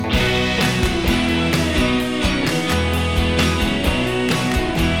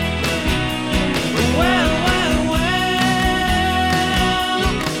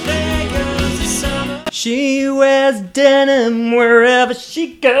denim wherever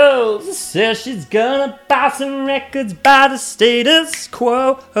she goes. Says she's gonna buy some records by the status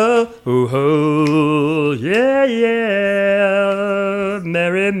quo. Oh, oh, oh, yeah, yeah.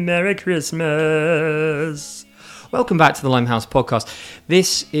 Merry, Merry Christmas. Welcome back to the Limehouse Podcast.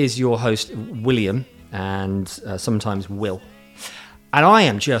 This is your host, William, and sometimes Will. And I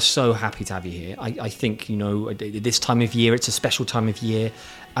am just so happy to have you here. I think, you know, this time of year, it's a special time of year.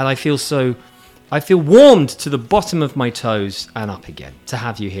 And I feel warmed to the bottom of my toes and up again to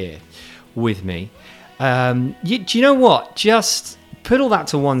have you here with me. Do you know what? Just put all that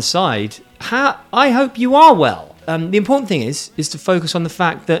to one side. I hope you are well. The important thing is to focus on the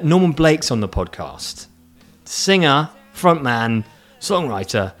fact that Norman Blake's on the podcast. Singer, frontman,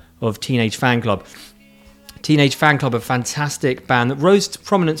 songwriter of Teenage Fanclub. Teenage Fanclub, a fantastic band that rose to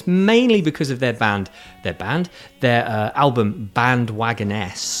prominence mainly because of their album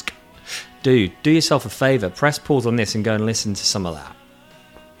Bandwagonesque. Dude, do yourself a favour, press pause on this and go and listen to some of that.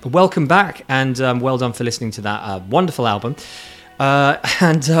 But welcome back, and well done for listening to that wonderful album.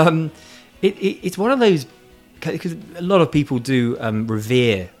 It's one of those, because a lot of people do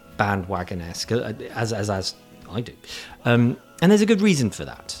revere Bandwagonesque, as I do. And there's a good reason for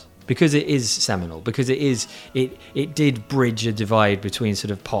that. Because it is seminal, because it did bridge a divide between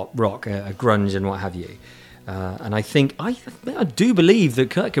sort of pop, rock, grunge and what have you. And I think, I do believe that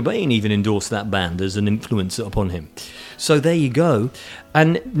Kurt Cobain even endorsed that band as an influence upon him. So there you go.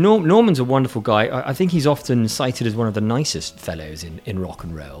 And Norman's a wonderful guy. I think he's often cited as one of the nicest fellows in rock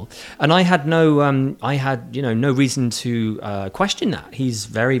and roll. And I had no reason to question that. He was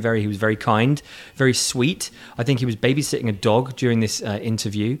very kind, very sweet. I think he was babysitting a dog during this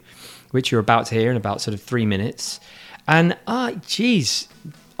interview, which you're about to hear in about sort of 3 minutes. And I'm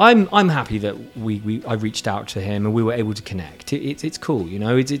happy that I reached out to him and we were able to connect. It's cool, you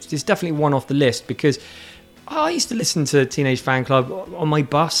know. It's definitely one off the list because I used to listen to Teenage Fanclub on my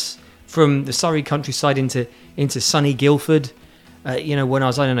bus from the Surrey countryside into sunny Guildford. When I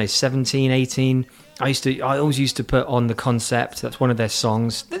was 17, 18, I always used to put on The Concept. That's one of their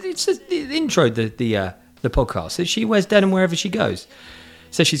songs. It's the intro, the podcast. So she wears denim wherever she goes.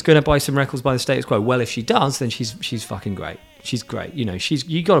 Says she's going to buy some records by the status quo. Well, if she does, then she's fucking great. She's great. You know,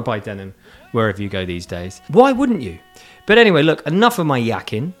 you got to buy denim wherever you go these days. Why wouldn't you? But anyway, look, enough of my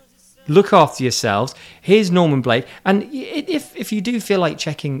yakking. Look after yourselves. Here's Norman Blake. And if you do feel like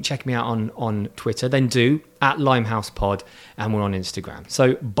checking me out on Twitter, then do, at LimeHousePod, and we're on Instagram.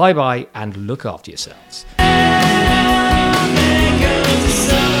 So bye-bye and look after yourselves.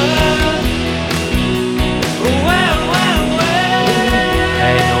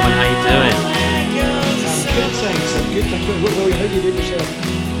 Hey Norman, how you doing? I'm good, thanks. I'm good. How you doing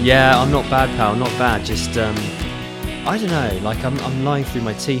yourself? Yeah, I'm not bad, pal. Not bad. Just I don't know. Like I'm lying through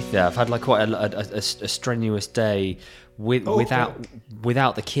my teeth there. I've had like quite a strenuous day without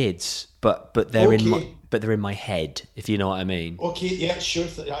the kids, but they're in my head. If you know what I mean. Okay, yeah, sure.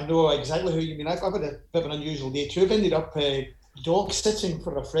 I know exactly who you mean. I've had a bit of an unusual day too. I've ended up dog sitting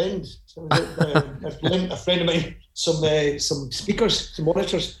for a friend. So a friend of mine some speakers, some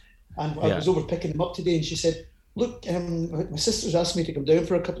monitors, and I was over picking them up today, and she said, "Look, my sister's asked me to come down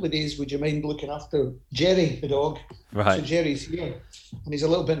for a couple of days. Would you mind looking after Jerry, the dog?" Right. So Jerry's here, and he's a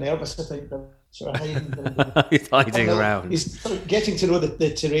little bit nervous, I think, sort of hiding. He's hiding around. He's sort of getting to know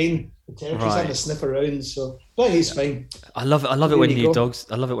the terrain, the territory. He's having a sniff around, but he's fine. I love it when new dogs.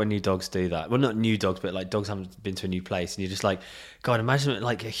 I love it when new dogs do that. Well, not new dogs, but like dogs haven't been to a new place, and you're just like, God, imagine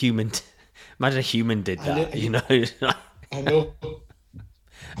like a human. Imagine a human did that. You know. I know.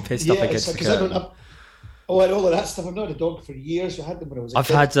 Pissed off against the curtain. And all of that stuff. I've not had a dog for years. I had them when I was a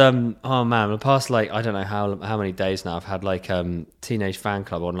kid. I've had oh man, the past like I don't know how many days now. I've had like Teenage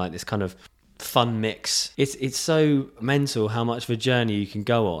Fanclub on like this kind of fun mix. It's so mental how much of a journey you can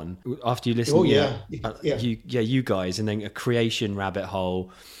go on after you listen. You guys, and then a creation rabbit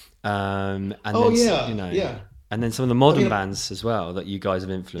hole, and and then some of the modern bands as well that you guys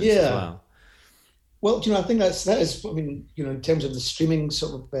have influenced as well. Well, I think that is. I mean, in terms of the streaming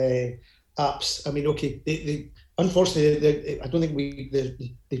sort of apps. I mean, okay, they unfortunately, I don't think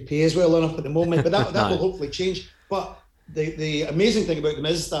they pay as well enough at the moment, but that will hopefully change. But the amazing thing about them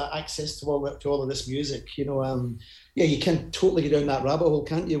is that access to all of this music. You can totally go down that rabbit hole,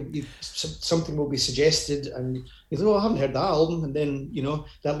 can't you? Something will be suggested, and you think, "Oh, I haven't heard that album," and then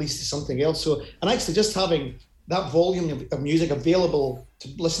that leads to something else. So, and actually, just having that volume of music available to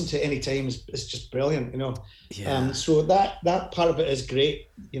listen to any time is just brilliant, so that part of it is great.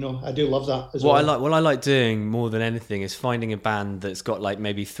 I do love that as well. What I like doing more than anything is finding a band that's got like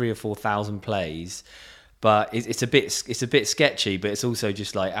maybe 3,000 or 4,000 plays, but it's a bit sketchy, but it's also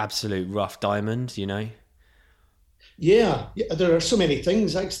just like absolute rough diamond, There are so many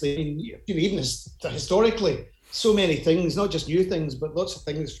things actually. I mean, even historically, so many things, not just new things, but lots of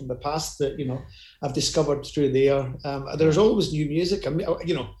things from the past that I've discovered through there. There's always new music. I mean,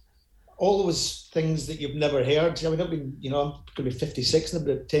 always things that you've never heard. I mean, I'm going to be 56 in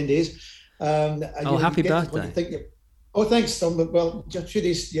about 10 days. Happy birthday! Thanks, Tom. Well, just a few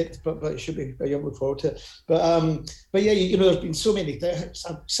days yet, but it should be. I look forward to it. But yeah, there's been so many things.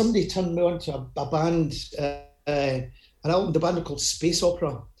 Somebody turned me on to a band, an album. The band are called Space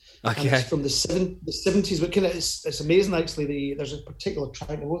Opera. Okay. And it's from the 70s, but it's amazing actually. There's a particular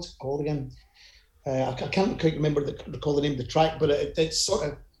track. What's it called again? I can't quite recall the name of the track, but it's sort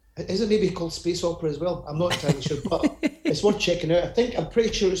of. Is it maybe called Space Opera as well? I'm not entirely sure, but it's worth checking out. I'm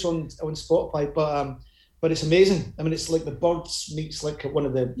pretty sure it's on Spotify, but it's amazing. I mean, it's like the Birds meets like one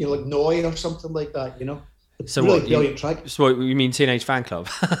of the like Noi or something like that. It's so really brilliant track. So what you mean, Teenage Fanclub?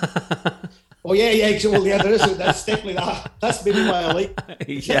 Oh yeah. Well, yeah, there is. That's definitely that. That's maybe why I like.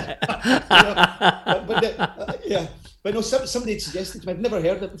 Yeah. But no, somebody suggested to me. I'd never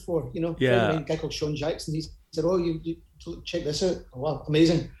heard it before. Yeah. A guy called Sean Jackson. He said, "Oh, you check this out." Oh, wow,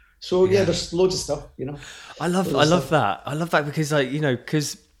 amazing. So yeah, there's loads of stuff. I love that. I love that because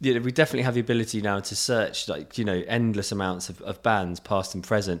because we definitely have the ability now to search endless amounts of bands, past and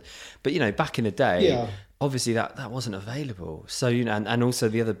present. But back in the day, obviously that wasn't available. So and also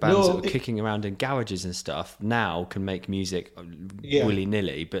the other bands that were kicking around in garages and stuff now can make music willy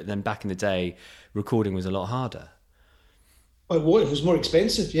nilly. But then back in the day, recording was a lot harder. It was more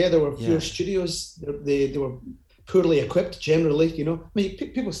expensive. Yeah, there were fewer studios. They were poorly equipped generally. I mean,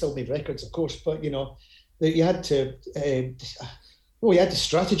 people still made records, of course, but you had to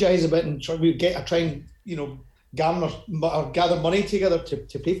strategize a bit and try and gather money together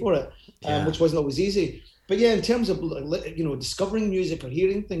to pay for it, which wasn't always easy. But yeah, in terms of discovering music or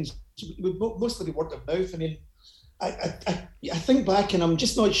hearing things, it would mostly be word of mouth. I mean, I think back, and I'm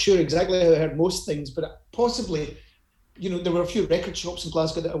just not sure exactly how I heard most things, but possibly. There were a few record shops in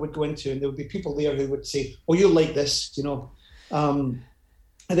Glasgow that I would go into, and there would be people there who would say, "Oh, you'll like this," and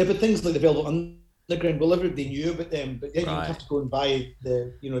there were things like the Velvet Underground. Well, everybody knew about them, but then you'd have to go and buy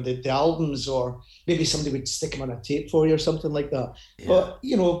the albums, or maybe somebody would stick them on a tape for you or something like that. Yeah.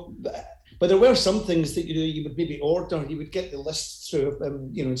 But there were some things that you would maybe order. You would get the lists through,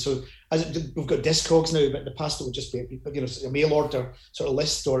 So we've got Discogs now, but in the past it would just be a mail order sort of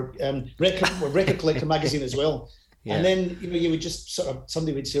list, or record collector magazine as well. Yeah. And then you would just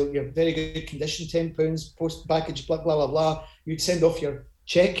somebody would say, "You're very good condition, £10, post package, blah blah blah blah." You'd send off your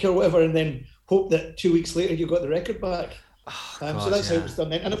check or whatever, and then hope that 2 weeks later you got the record back. So that's how it was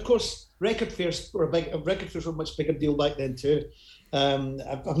done then. And of course, record fairs were a much bigger deal back then too.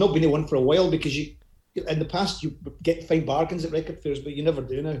 I've not been to one for a while because in the past you find bargains at record fairs, but you never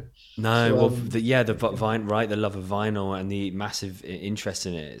do now. No, the love of vinyl and the massive interest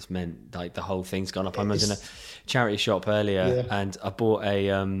in it, it's meant like the whole thing's gone up. I was in a charity shop earlier and I bought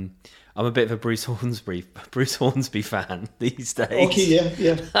I'm a bit of a Bruce Hornsby fan these days. Okay,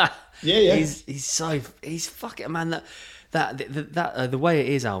 yeah. He's fucking, man, that the way it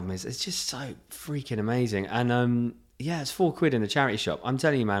is album it's just so freaking amazing. And it's £4 in the charity shop. I'm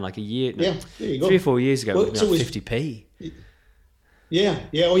telling you, man, like a year, there you go. 3 or 4 years ago, it was like 50p. Yeah.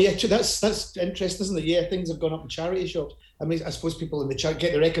 Oh, yeah. That's interesting, isn't it? Yeah, things have gone up in charity shops. I mean, I suppose people in the chat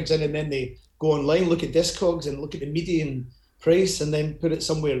get the records in and then they go online, look at Discogs and look at the median price and then put it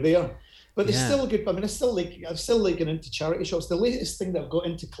somewhere there. But there's still a good. I mean, I'm still getting into charity shops. The latest thing that I've got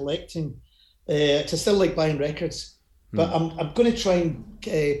into collecting, to still like buying records. But I'm going to try and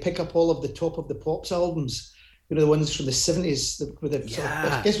pick up all of the Top of the Pops albums. The ones from the 70s with the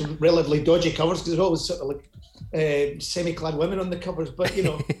I guess relatively dodgy covers because there's always sort of like semi-clad women on the covers. But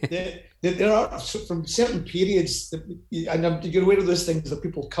there are from certain periods, and you're aware of those things, that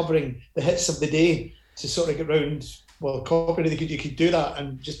people covering the hits of the day to sort of get round. Well, copyright, you could do that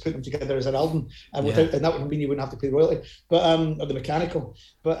and just put them together as an album, and that would mean you wouldn't have to pay the royalty, but or the mechanical.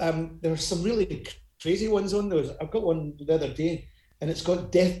 But there are some really crazy ones on those. I've got one the other day, and it's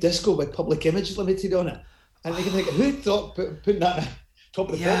got Death Disco by Public Image Limited on it. And you can think, who thought putting that on Top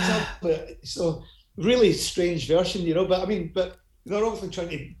of the Pops up? But so really strange version, but they're obviously trying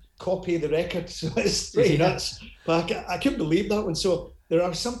to copy the record, so it's pretty nuts. But I couldn't believe that one. So there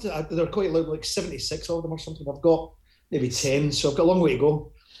are they're quite loud, like 76 of them or something. I've got maybe 10, so I've got a long way to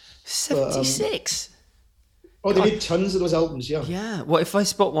go. 76? They made tons of those albums, yeah. Yeah. Well, if I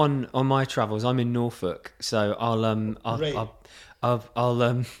spot one on my travels, I'm in Norfolk, so I'll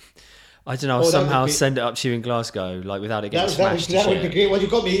I don't know. I'll somehow send it up to you in Glasgow, like without it getting smashed. That would be great. Well, you've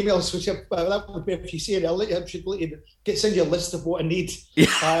got my email, so that would be, if you see it, I should send you a list of what I need.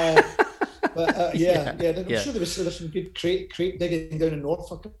 I'm sure there's some good crate digging down in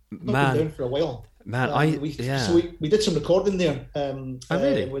Norfolk. I've not been down for a while. So we did some recording there.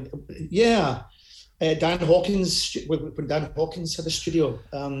 Really? Dan Hawkins, when Dan Hawkins had a studio.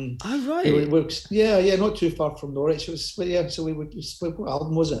 Right. Not too far from Norwich. So what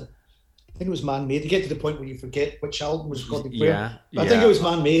album was it? I think it was Man Made. You get to the point where you forget which album was recorded where. I think it was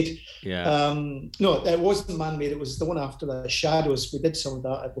Man Made. Yeah. No, it wasn't Man Made. It was the one after that, Shadows. We did some of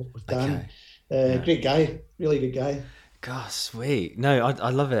that with Dan. Great guy, really good guy. God, sweet. No,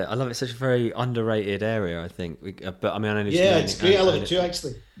 I love it. I love it. It's such a very underrated area, I think. But I mean, I know it's great. I love it too,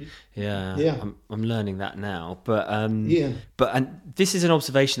 actually. Yeah. I'm learning that now. But and this is an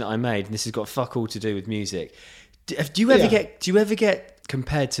observation that I made, and this has got fuck all to do with music. Do you ever get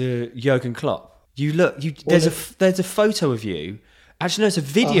compared to Jurgen Klopp? There's a photo of you. Actually, no, it's a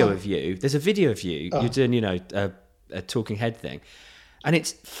video of you. There's a video of you. You're doing, a talking head thing. And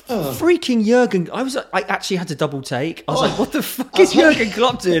it's freaking Jurgen. I actually had to double take. I was like, what the fuck is Jurgen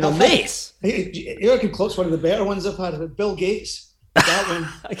Klopp doing on this? Jurgen Klopp's one of the better ones I've had. Bill Gates, that one.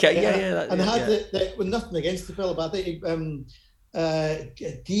 Okay, and I had with nothing against the Bill, but I think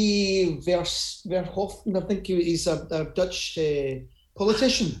Die Verhofstadt, I think he's a Dutch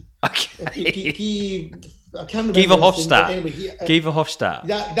politician. Okay. I can't remember. Guy Verhofstadt. Guy Verhofstadt.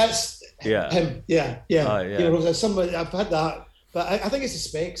 That's him. Yeah. Oh, yeah. Somebody, I've had that. But I think it's the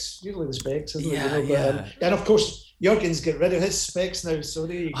specs, usually the specs, isn't it? Yeah. And of course, Jurgen's get rid of his specs now, so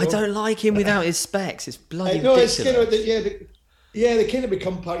there you go. I don't like him without his specs. It's bloody ridiculous. It's kind of, they kind of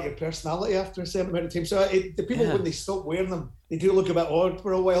become part of your personality after a certain amount of time. So the people, when they stop wearing them, they do look a bit odd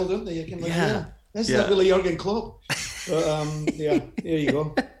for a while, don't they? You can this is not really Jurgen Klopp. But there you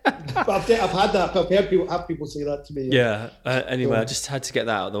go. But I've had that. I've heard people say that to me. Anyway, I just had to get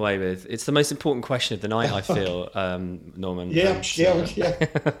that out of the way with. It's the most important question of the night, I feel, Norman.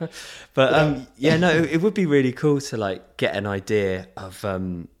 But it would be really cool to like get an idea of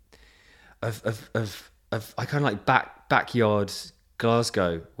I kind of like backyard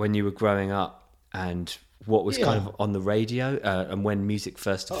Glasgow when you were growing up and what was kind of on the radio and when music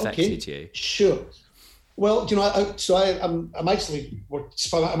first affected you. Sure. Well, I'm actually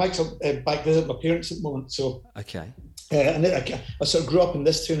back visiting my parents at the moment. So and I sort of grew up in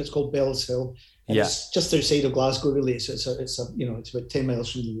this town. It's called Bells Hill. And it's just outside of Glasgow, really. So it's about 10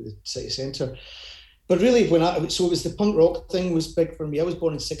 miles from the city centre. But really, so it was the punk rock thing was big for me. I was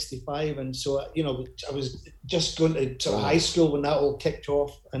born in '65, and so I was just going to sort of high school when that all kicked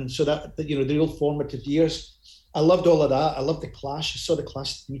off, and so that the real formative years. I loved all of that. I loved the Clash. I saw the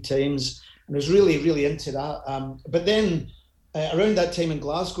Clash 3 times. And I was really, really into that. But then around that time in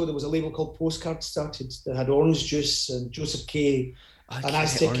Glasgow, there was a label called Postcard started that had Orange Juice and Joseph K. and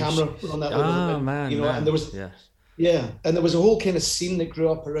Aztec Camera on that label. And there was and there was a whole kind of scene that grew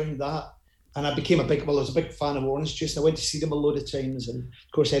up around that. And I became I was a big fan of Orange Juice. And I went to see them a load of times. And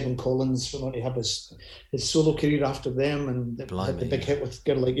of course, Edwin Collins went on to have his solo career after them and had the big hit with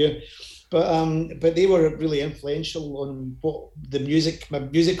Girl Like You. But they were really influential on what my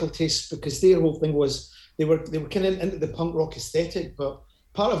musical taste, because their whole thing was they were kind of into the punk rock aesthetic, but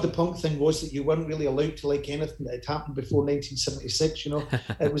part of the punk thing was that you weren't really allowed to like anything that had happened before 1976.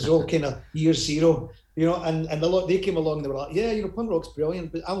 It was all kind of year zero. And they came along and they were like, punk rock's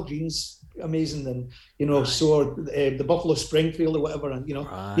brilliant, but Al Green's amazing, and so the Buffalo Springfield or whatever, and you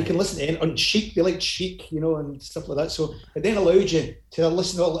can listen to on Chic. They like Chic, and stuff like that. So it then allowed you to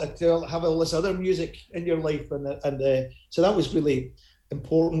listen to have all this other music in your life, and so that was really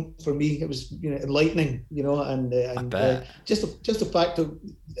important for me. It was enlightening, and just the fact that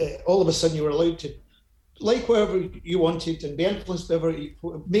all of a sudden you were allowed to like whatever you wanted and be influenced whatever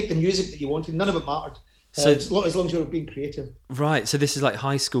make the music that you wanted. None of it mattered. So as long as you were being creative. Right. So this is like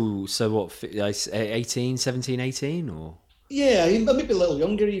high school. So what, 17, 18 or? Yeah, maybe a little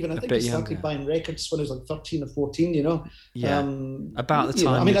younger even. I think I started buying records when I was like 13 or 14, Yeah. About the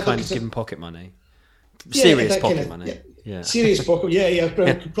time you kind of given pocket money. Serious pocket money. Yeah. Serious pocket. Yeah.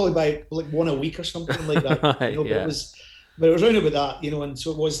 Probably buy like one a week or something like that. Right, but it was around about that, and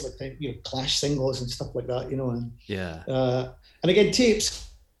so it was like Clash singles and stuff like that, and again tapes.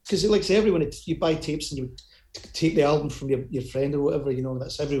 Because like everyone, you buy tapes and you take the album from your friend or whatever,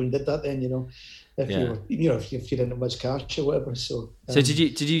 that's everyone did that then, if you didn't have much cash or whatever. So did you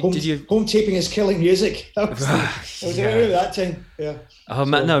home taping is killing music. That was around that time. Yeah. Oh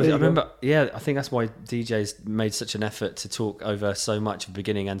man, no, I remember. Yeah, I think that's why DJs made such an effort to talk over so much of the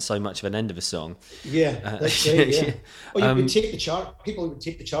beginning and so much of an end of a song. Yeah, that's right. Yeah. Or you would take the chart. People would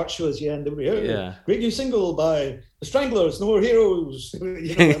take the chart shows. Yeah, and they would be, great new single by the Stranglers, No More Heroes. And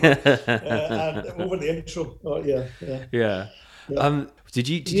over the intro. Oh yeah.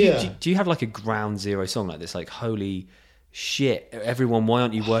 Did you have like a ground zero song like this? Like, holy shit, everyone, why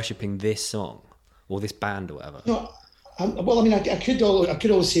aren't you worshipping this song or this band or whatever? No, well, I mean, I could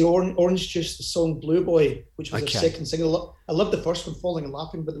always say Orange Juice, the song Blue Boy, which was their second single. I loved the first one, Falling and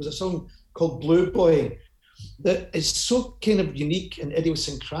Laughing, but there was a song called Blue Boy that is so kind of unique and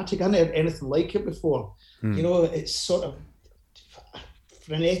idiosyncratic. I never heard anything like it before. You know, it's sort of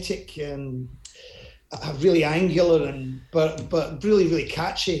frenetic and really angular but really, really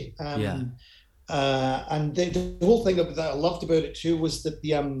catchy. And the whole thing that I loved about it too was that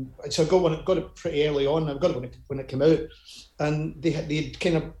so I got it pretty early on. I got it when it came out, and they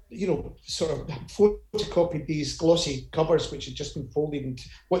kind of, you know, sort of photocopied these glossy covers which had just been folded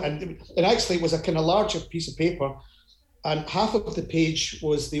and actually it was a kind of larger piece of paper, and half of the page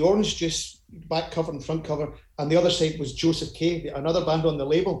was the Orange Juice back cover and front cover, and the other side was Joseph K, another band on the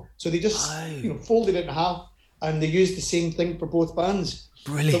label. So they just folded it in half, and they used the same thing for both bands.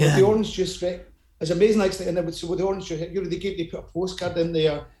 Brilliant. So with the Orange Juice, it's amazing actually. And so with the Orange Juice, they put a postcard in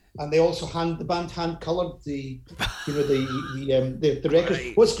there, and they also the band hand coloured the records.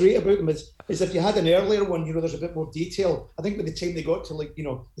 What's great about them is if you had an earlier one, you know, there's a bit more detail. I think by the time they got to like, you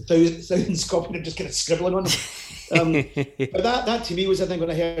know, the thousands copy, they're just kind of scribbling on them. But that to me was, I think, when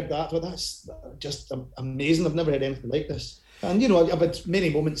I heard that, well, that's just amazing. I've never heard anything like this. And you know, I've had many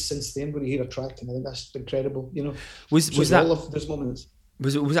moments since then when you hear a track, and I think that's incredible. You know, was that all of those moments?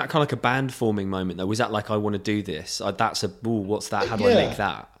 Was that kind of like a band forming moment though? Was that like, I want to do this? What's that? How do I make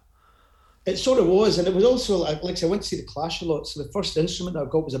that? It sort of was, and it was also like I went to see the Clash a lot. So the first instrument I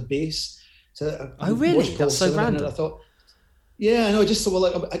got was a bass. So really? That's so random. I thought, yeah, I know. Just so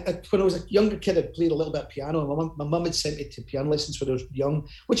well, when I was a younger kid, I played a little bit of piano. My mum had sent me to piano lessons when I was young,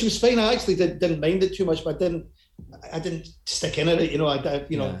 which was fine. I actually didn't mind it too much, but I didn't stick in it. You know, I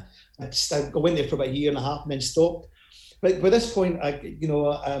went there for about a year and a half and then stopped. But by this point, I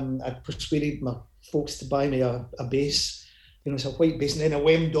persuaded my folks to buy me a bass. You know, it's a white bass and then a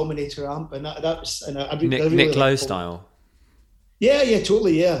WEM Dominator amp, and that was Nick Lowe style. Yeah,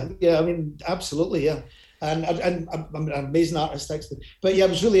 totally, yeah. I mean, absolutely, yeah. And I'm an amazing artist, actually. But yeah, I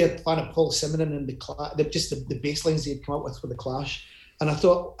was really a fan of Paul Simonon and the bass lines he had come up with for the Clash. And I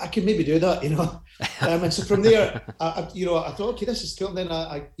thought I could maybe do that, you know. And so from there, I thought, okay, this is cool. And then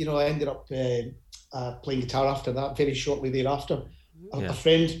I ended up playing guitar after that. Very shortly thereafter, a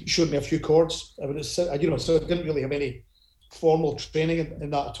friend showed me a few chords. So I didn't really have any formal training in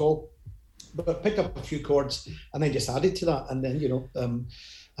that at all, but I picked up a few chords and then just added to that, and then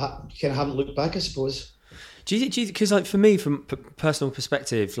I kind of haven't looked back, I suppose. Do you because like for me, from personal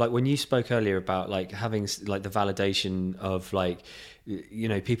perspective, like when you spoke earlier about like having like the validation of like, you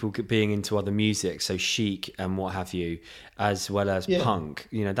know, people being into other music, so chic and what have you, as well as punk,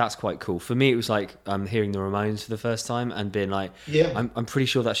 you know, that's quite cool. For me, it was like hearing the Ramones for the first time and being like, I'm pretty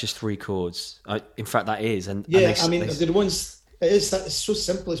sure that's just 3 chords. In fact, that is. And the ones, it's so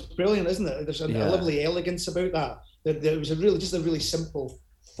simple, it's brilliant, isn't it? There's a lovely elegance about that. There was a really simple,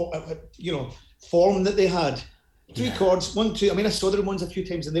 form that they had. 3 chords, 1, 2. I mean, I saw the Ramones a few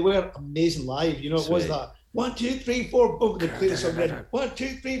times and they were amazing live. You know, it was that 1, 2, 3, 4, boom, they played the song red. 1, 2,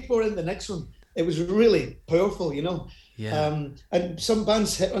 3, 4 in the next one. It was really powerful, you know. Yeah. And some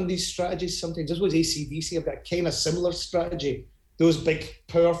bands hit on these strategies sometimes. This was AC/DC. I've got kind of similar strategy. Those big,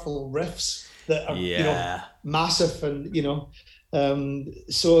 powerful riffs that are, massive and,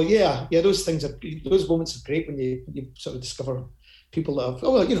 those things those moments are great when you sort of discover people that have,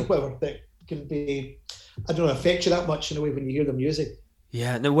 whatever, that can be, I don't know, affect you that much in a way when you hear the music.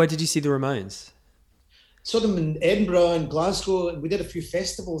 Yeah. No, where did you see the Ramones? Saw them in Edinburgh and Glasgow, and we did a few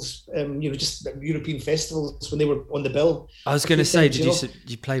festivals, just European festivals when they were on the bill. I was going to say,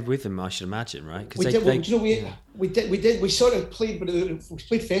 you played with them? I should imagine, right? We did. We sort of played, but we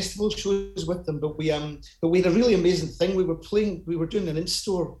played festival shows with them. But we had a really amazing thing. We were doing an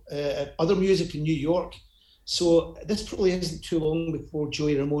in-store at Other Music in New York. So this probably isn't too long before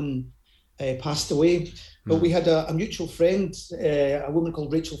Joey Ramone passed away. But we had a mutual friend, a woman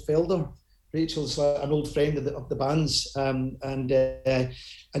called Rachel Felder. Rachel's an old friend of the band's,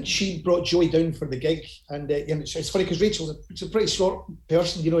 and she brought Joey down for the gig. And it's funny because Rachel's a pretty short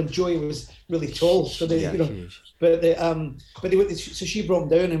person, and Joey was really tall. So huge. So she brought him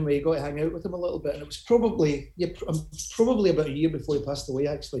down, and we got to hang out with him a little bit. And it was probably about a year before he passed away,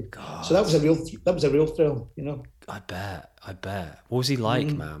 actually. God. So that was a real thrill, I bet. What was he like,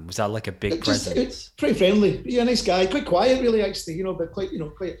 man? Was that like a big presence? Pretty friendly. Yeah, nice guy. Quite quiet, really, actually. But quite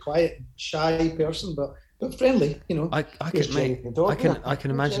a quiet, shy person, but friendly. I can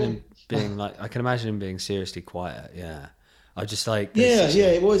imagine him being seriously quiet. Yeah, I just like.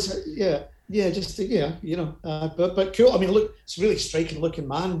 It was. Yeah. but cool. I mean, look, it's a really striking looking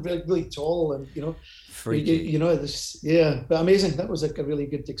man, really, really tall, and Freaky. this, but amazing. That was like a really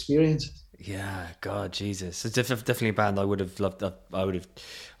good experience. Yeah, God, Jesus, it's definitely a band I would have loved.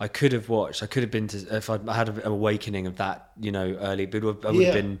 I could have watched. I could have been to if I had an awakening of that, early. But I would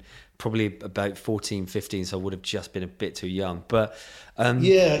have been probably about 14, 15, so I would have just been a bit too young. But I am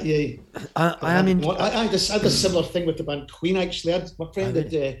in. I had a similar thing with the band Queen. Actually, my friend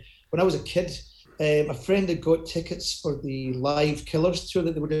when I was a kid. My friend had got tickets for the Live Killers tour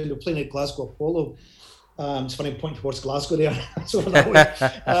that they were doing. They were playing at Glasgow Apollo. It's funny, I'm pointing towards Glasgow there.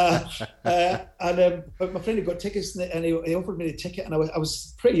 But my friend had got tickets, and he offered me the ticket, and I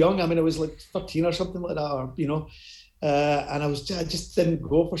was pretty young. I mean, I was like 13 or something like that, and I just didn't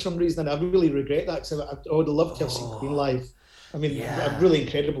go for some reason, and I really regret that because I would have loved to have seen Queen live. I mean, a really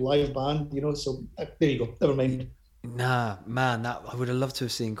incredible live band, So there you go. Never mind. Nah, man, that I would have loved to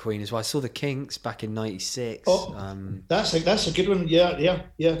have seen Queen as well. I saw the Kinks back in '96. Oh, that's a good one. Yeah.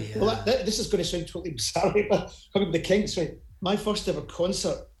 Well, this is going to sound totally bizarre, but talking about the Kinks, right? My first ever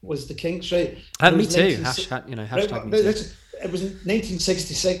concert was the Kinks, right? Me too. Hashtag me too. It was in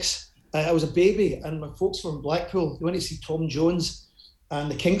 1966. I was a baby, and my folks were in Blackpool. They went to see Tom Jones,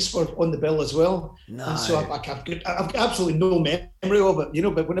 and the Kinks were on the bill as well. No. And so I've absolutely no memory of it,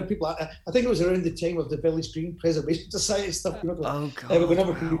 but when people, I think it was around the time of the Village Green Preservation Society stuff. Oh God!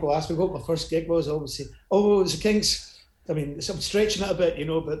 Whenever people ask me what my first gig was, I always say, "Oh, it was the Kinks." I mean, I'm stretching it a bit,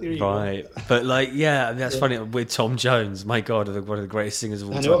 but there you go. Right, but that's funny with Tom Jones. My God, one of the greatest singers of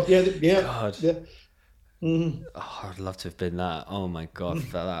all time. I know, yeah. God. Yeah. Mm-hmm. Oh, I'd love to have been that. Oh my God,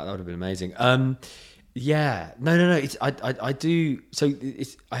 that would have been amazing. Yeah, no. I do. So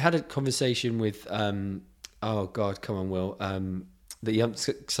I had a conversation with. Oh God, come on, Will. Some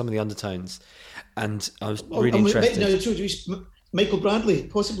of the Undertones, and I was really interested. Michael Bradley,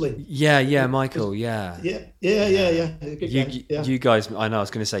 possibly. Yeah, Michael. Yeah. You guys. I know. I was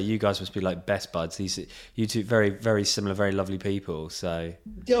going to say you guys must be like best buds. You two very, very similar, very lovely people. So.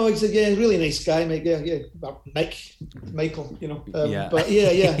 He's a really nice guy, mate. Yeah. Michael. Yeah. But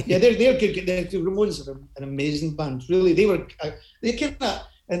they're good. The Ramones are an amazing band. Really, they kind of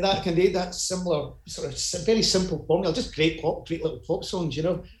in that similar sort of very simple formula. Just great little pop songs.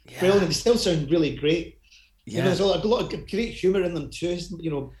 Brilliant. They still sound really great. Yeah. There's a lot of great humour in them too.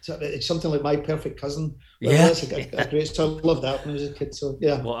 It's something like My Perfect Cousin. Yeah, that's a great song. I loved that when I was a kid. So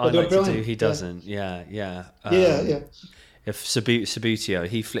yeah, what I like to do, he doesn't. Yeah. If Sabutio,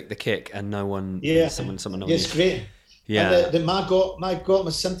 he flicked the kick and no one. Yeah, someone. Yes, great. Yeah. And the my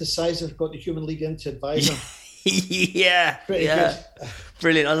synthesizer got the Human League into Advisor. Yeah, pretty good.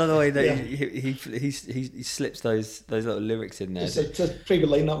 Brilliant. I love the way that he slips those little lyrics in there. It's a pretty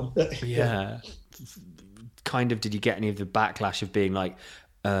good lineup. Yeah. Kind of, did you get any of the backlash of being like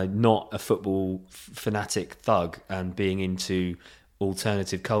not a football fanatic thug and being into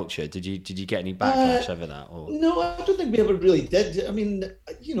alternative culture? Did you get any backlash over that? Or? No, I don't think we ever really did. I mean,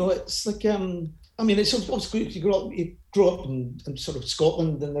 it's like it's obviously you grow up in sort of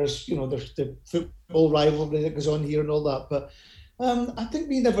Scotland, and there's the football rivalry that goes on here and all that. But I think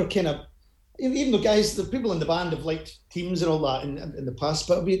we never kind of. Even though the people in the band have liked teams and all that in the past,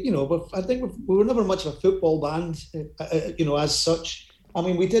 but I think we were never much of a football band, as such. I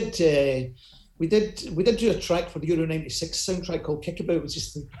mean, we did do a track for the Euro '96 soundtrack called Kickabout, which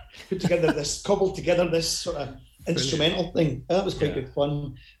is cobbled together this sort of instrumental thing. That was quite good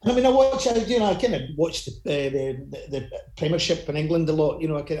fun. I mean, I kind of watched the Premiership in England a lot,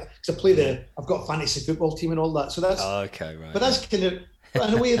 because I play I've got a fantasy football team and all that. So that's okay, right. But that's kind of.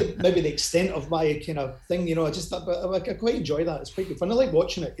 In a way, maybe the extent of my kind of thing, I just thought, but I quite enjoy that. It's quite good fun. I like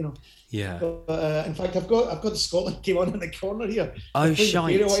watching it, Yeah. But, in fact, I've got the Scotland game on in the corner here. Oh,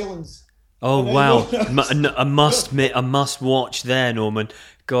 shite. The Faroe Islands. Oh wow! I must watch there, Norman.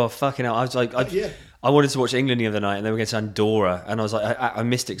 God, fucking hell! I was like, I wanted to watch England the other night, and they were against Andorra, and I was like, I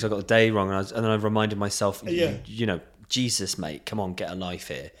missed it because I got the day wrong, and then I reminded myself, Jesus, mate, come on, get a life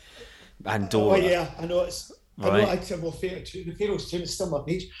here, Andorra. Oh yeah, I know it's. Right. I know the Faroes tune is still my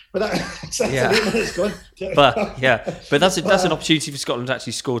page, but that's 8 minutes gone. but that's an opportunity for Scotland to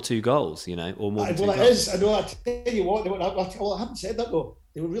actually score 2 goals, or more than 2 goals. It is. I know. I tell you what, I haven't said that though.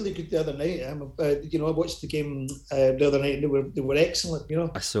 They were really good the other night. I watched the game the other night, and they were excellent.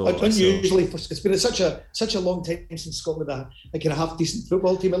 I saw. Unusually, it's been such a long time since Scotland had a half decent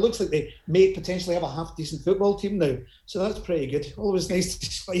football team. It looks like they may potentially have a half decent football team now, so that's pretty good. Always nice to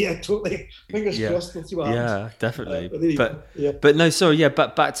totally. Fingers crossed. We'll see what happens. Yeah, definitely. But no, sorry. Yeah,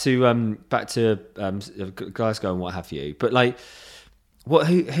 but back to Glasgow and what have you. But like,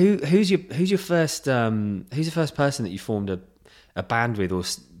 who's your first person that you formed a band with, or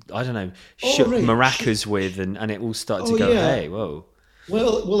I don't know, shook maracas with, and it all started to go, hey, whoa.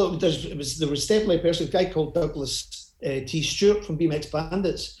 Well, there was definitely a person, a guy called Douglas T. Stewart from BMX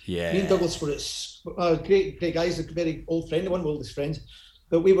Bandits. Yeah. Me and Douglas were great guys, a very old friend, one of my oldest friends.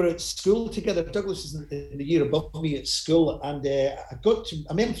 But we were at school together. Douglas is in the year above me at school, and I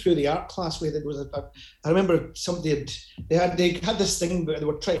met him through the art class. Where there was I remember somebody they had this thing where they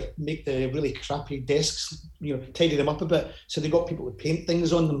were trying to make the really crappy desks, tidy them up a bit. So they got people to paint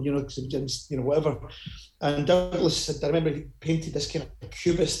things on them, whatever. And Douglas, I remember he painted this kind of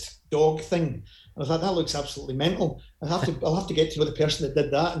cubist dog thing. And I thought, that looks absolutely mental. I'll have to get to know the person that did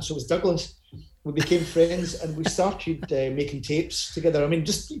that. And so it was Douglas. We became friends, and we started making tapes together. I mean,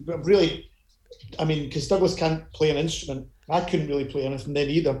 because Douglas can't play an instrument. I couldn't really play anything then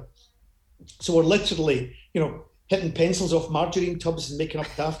either. So we're literally, hitting pencils off margarine tubs and making up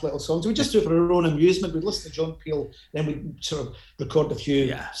daft little songs. We just do it for our own amusement. We'd listen to John Peel, then we'd sort of record a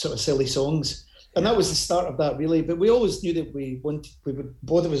few sort of silly songs. And that was the start of that, really. But we always knew that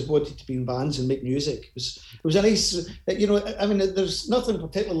both of us wanted to be in bands and make music. It was a nice, there's nothing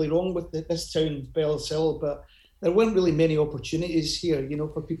particularly wrong with this town, Bells Hill, but there weren't really many opportunities here,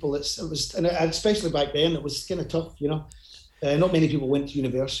 for people. And especially back then, it was kind of tough, Not many people went to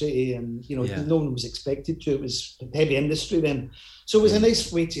university, and no one was expected to. It was a heavy industry then. So it was a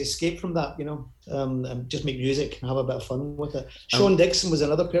nice way to escape from that, and just make music and have a bit of fun with it. Sean Dixon was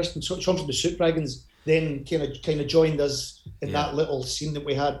another person. Sean from the Soup Dragons then kind of joined us in that little scene that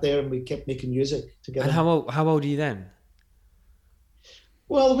we had there, and we kept making music together. And how old are you then?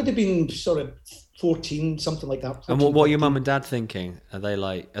 Well, it would have been sort of 14, something like that. 14, and what are your mum and dad thinking? Are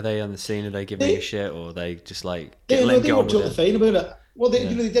they on the scene? Are they giving you shit, or are they just like they were totally fine about it? Well, they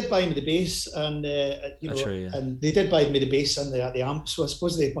did buy me the bass, and and they did buy me the bass and the amp. So I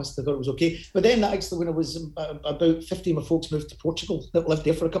suppose they must have thought it was okay. But then actually, when I was about 15, my folks moved to Portugal. They lived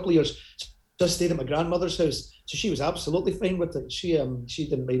there for a couple of years. So I stayed at my grandmother's house. So she was absolutely fine with it. She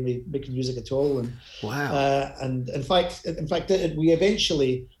didn't mind me making music at all. And wow. And in fact, we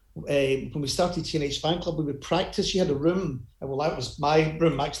eventually. When we started Teenage Fanclub, we would practice. She had a room, well, that was my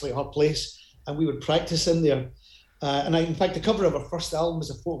room actually at her place, and we would practice in there. In fact, the cover of our first album was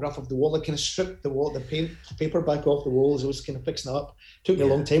a photograph of the wall. I kind of stripped the paper back off the walls. I was kind of fixing it up. It took me a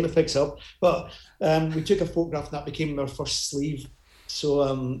long time to fix it up, but we took a photograph, and that became our first sleeve. So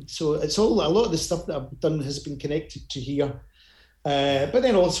it's a lot of the stuff that I've done has been connected to here. But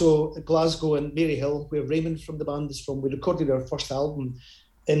then also Glasgow and Maryhill, where Raymond from the band is from. We recorded our first album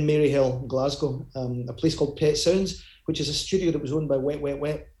in Maryhill, Glasgow, a place called Pet Sounds, which is a studio that was owned by Wet Wet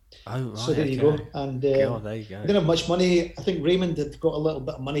Wet. Oh, right, so there you go. And there you go. Didn't have much money. I think Raymond had got a little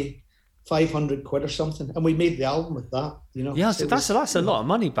bit of money, 500 quid or something, and we made the album with that. Yeah, so that's a lot of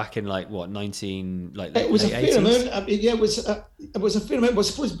money back in like what 19 like it was late a fair 80s? amount. I mean, it was a fair amount. I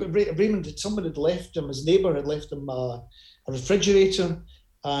suppose Raymond, someone had left him. His neighbour had left him a refrigerator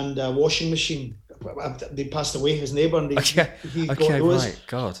and a washing machine. They passed away, his neighbour, and he got those. Right,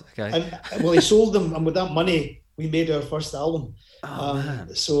 God, okay. And well, he sold them, and with that money, we made our first album.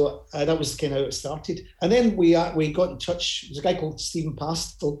 Man. So that was kind of how it started. And then we got in touch. There's a guy called Stephen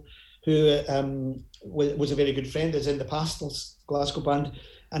Pastel, who was a very good friend. Is in the Pastels Glasgow band,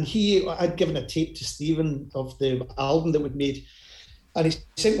 and I'd given a tape to Stephen of the album that we'd made. And he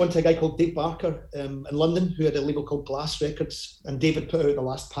sent one to a guy called Dave Barker in London, who had a label called Glass Records, and David put out the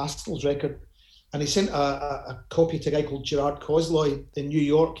last Pastels record. And he sent a copy to a guy called Gerard Cosloy in New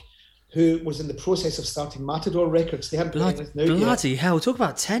York, who was in the process of starting Matador Records. They hadn't bloody hell! Talk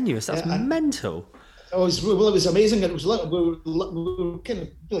about tenuous. That's mental. It was amazing. It was we were kind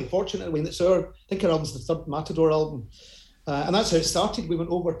of really fortunate. I think our album's the third Matador album, and that's how it started. We went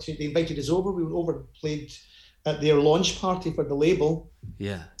over they invited us over. We went over and played at their launch party for the label.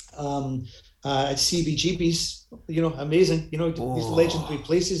 Yeah. At CBGB's, amazing. These legendary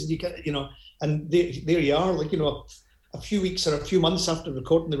places. You get, and there you are. Like a few weeks or a few months after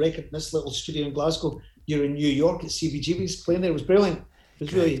recording the record in this little studio in Glasgow, you're in New York at CBGB's playing there. It was brilliant. It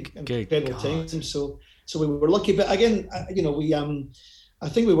was really incredible time. So we were lucky. But again, I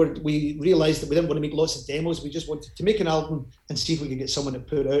think we realised that we didn't want to make lots of demos. We just wanted to make an album and see if we could get someone to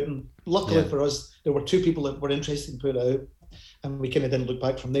put it out. And luckily for us, there were two people that were interested in putting it out, and we kind of didn't look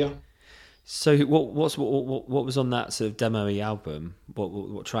back from there. So what was on that sort of demo-y album?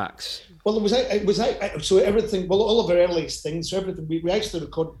 What tracks? Well, it was so everything. Well, all of our earliest things. So everything we actually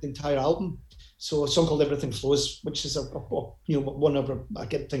recorded the entire album. So a song called Everything Flows, which is one of our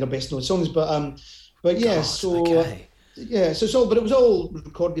our best known songs. But yeah, God, so okay. Yeah, so but it was all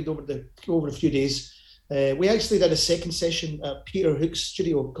recorded over a few days. We actually did a second session at Peter Hook's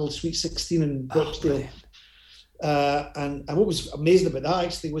studio called Sweet 16 in Rochdale. And what was amazing about that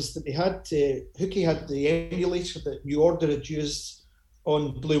actually was that they had Hookie had the emulator that New Order had used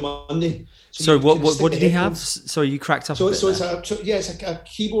on Blue Monday. So what did he have? Sorry, you cracked up. It's a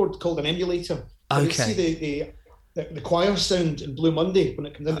keyboard called an emulator. Okay. You see the choir sound in Blue Monday when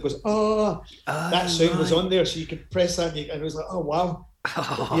it comes in, it goes that sound was on there, so you could press that, and it was like, oh wow.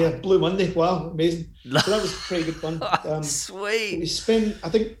 Yeah, Blue Monday, wow, amazing. So that was pretty good fun. Sweet. We spent, I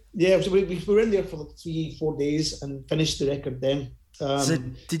think, so we were in there for like 3-4 days and finished the record then.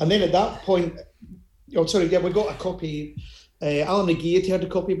 And then at that point, we got a copy. Alan McGee had a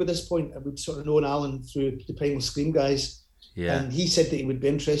copy by this point, and we'd sort of known Alan through the Primal Scream guys. Yeah. And he said that he would be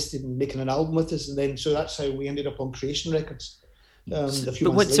interested in making an album with us, and then so that's how we ended up on Creation Records.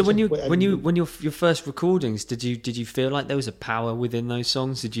 When your first recordings, did you feel like there was a power within those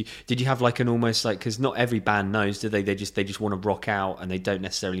songs? Did you have like an almost like, because not every band knows, do they? They just want to rock out and they don't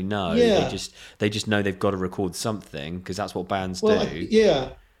necessarily know. Yeah. They just know they've got to record something because that's what bands do.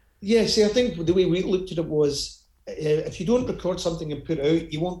 See, I think the way we looked at it was, if you don't record something and put it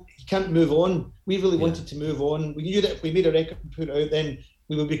out, you can't move on. We really wanted to move on. We knew that if we made a record and put it out, then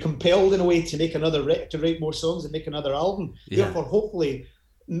we would be compelled in a way to make another to write more songs and make another album. Yeah. Therefore, hopefully,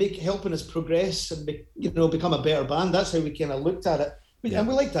 helping us progress and become a better band. That's how we kind of looked at it. And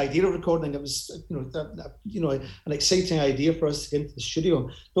we liked the idea of recording. It was an exciting idea for us to get into the studio.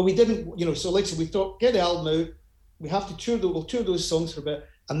 But we didn't. So like I said, we thought, get the album out. We have to tour. We'll tour those songs for a bit,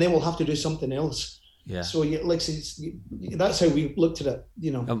 and then we'll have to do something else. Yeah. So that's how we looked at it.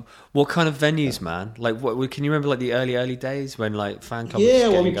 What kind of venues, man? Like, what can you remember? Like the early days when like Fanclub?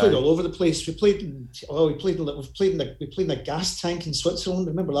 Yeah, we played all over the place. We played in the gas tank in Switzerland.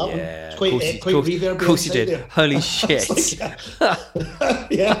 Remember that one? Yeah, quite reverb. Of course you did. There. Holy shit!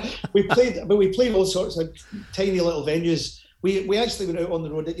 Yeah, we played all sorts of tiny little venues. We actually went out on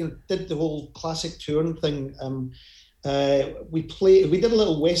the road. Did the whole classic touring thing. We did a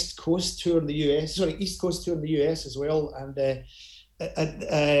little West Coast tour in the US, East Coast tour in the US as well, and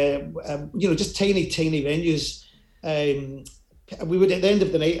just tiny venues. We would, at the end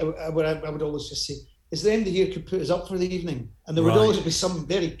of the night, I would always just say, is there anybody here could put us up for the evening? And there would always be some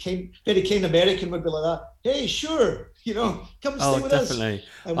very kind American would be like that. Hey, sure, come stay with definitely.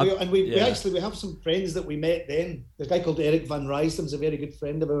 us. And we have some friends that we met then. There's a guy called Eric Van Rysdom's a very good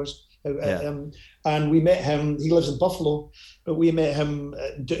friend of ours. And we met him. He lives in Buffalo, but we met him,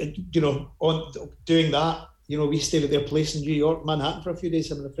 on doing that. We stayed at their place in New York, Manhattan, for a few days.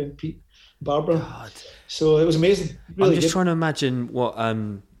 Him and a friend Pete, Barbara. God. So it was amazing. Really I'm just trying to imagine what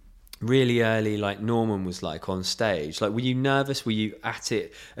really early like Norman was like on stage. Like, were you nervous? Were you at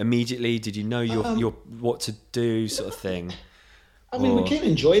it immediately? Did you know your what to do, sort of thing? I mean, we kind of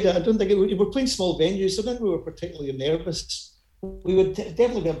enjoyed it. I don't think we were playing small venues, so I think we were particularly nervous. We would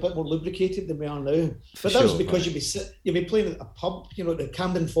definitely be a bit more lubricated than we are now. But that was because you'd be playing at a pub, the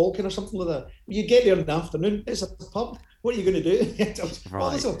Camden Falcon or something like that. You get there in the afternoon, it's a pub. What are you going to do?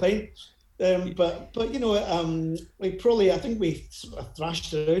 That's a pint. But we probably, I think we sort of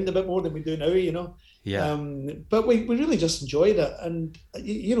thrashed around a bit more than we do now. Yeah. But we really just enjoyed it, and I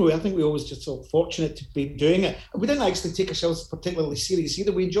think we always just so fortunate to be doing it. We didn't actually take ourselves particularly serious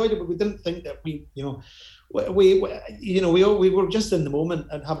either. We enjoyed it, but we didn't think that we were just in the moment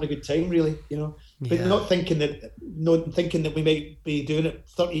and having a good time, really, but not thinking that we might be doing it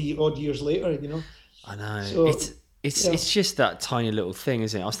 30 odd years later, I know. So, it's just that tiny little thing,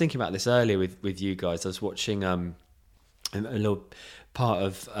 isn't it? I was thinking about this earlier with you guys. I was watching a little part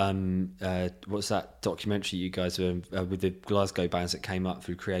of what's that documentary you guys were with the Glasgow bands that came up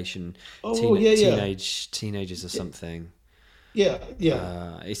through Creation, Teenagers or something. Yeah.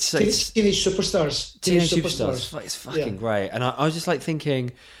 It's Teenage Superstars. Teenage Superstars. It's fucking great. And I was just like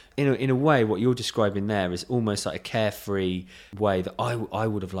thinking, in a way, what you're describing there is almost like a carefree way that I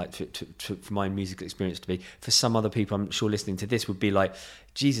would have liked for my musical experience to be. For some other people, I'm sure listening to this would be like,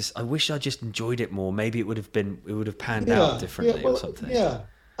 Jesus, I wish I just enjoyed it more. Maybe it would have panned out differently or something. Yeah.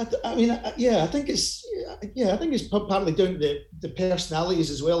 I think it's partly down to the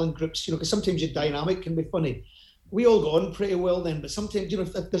personalities as well in groups, because sometimes your dynamic can be funny. We all got on pretty well then, but sometimes,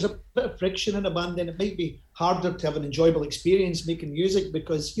 if there's a bit of friction in a band, then it might be harder to have an enjoyable experience making music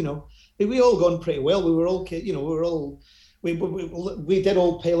because, we all got on pretty well. We were all, we did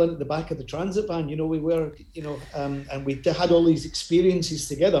all pile in at the back of the transit van, we were, and we had all these experiences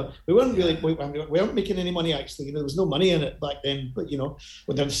together. We weren't really, we weren't making any money actually, there was no money in it back then, but,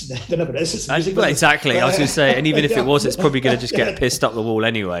 there never is. It's music, exactly, I was going to say, and even if it was, it's probably going to just get pissed up the wall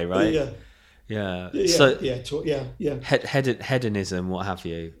anyway, right? Yeah. Hedonism, what have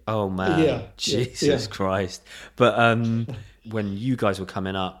you? Oh man, Jesus Christ! But when you guys were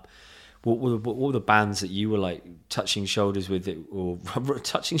coming up, what were the bands that you were like touching shoulders with,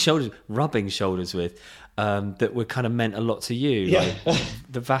 rubbing shoulders with, that were kind of meant a lot to you, like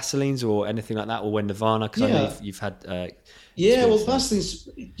the Vaselines or anything like that, or when Nirvana? Because I know you've had. Vaselines.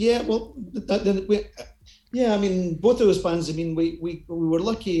 I mean, both of those bands. I mean, we were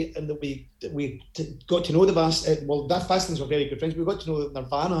lucky in that we got to know the Vaselines were very good friends. We got to know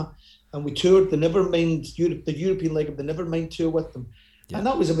Nirvana, and we toured the Nevermind the European leg of the Nevermind tour with them. Yeah. And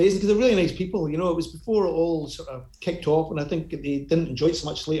that was amazing because they're really nice people. You know, it was before it all sort of kicked off, and I think they didn't enjoy it so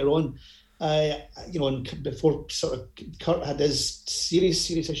much later on. You know, and before sort of Kurt had his serious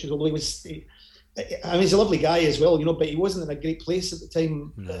issues, although he was, I mean, he's a lovely guy as well, you know, but he wasn't in a great place at the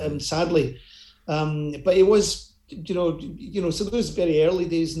time, sadly. But he was, you know, so those very early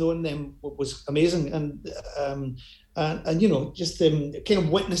days knowing them was amazing, and you know, just kind of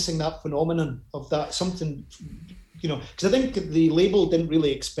witnessing that phenomenon of that something. You know, because I think the label didn't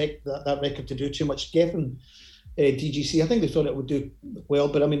really expect that record to do too much. Geffen, DGC, I think they thought it would do well,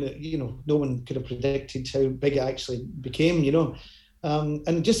 but I mean, you know, no one could have predicted how big it actually became, you know.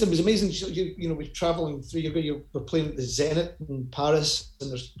 And just, it was amazing, you know, we're traveling through, we're playing at the Zenit in Paris, and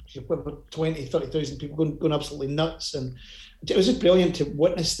there's 20, 30,000 people going absolutely nuts. And it was just brilliant to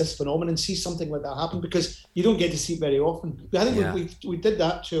witness this phenomenon, see something like that happen, because you don't get to see it very often. I think we did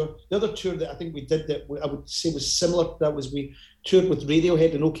that tour. The other tour that I think we did that I would say was similar to that was we toured with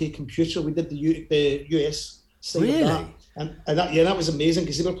Radiohead and OK Computer. We did the US side of that. And that was amazing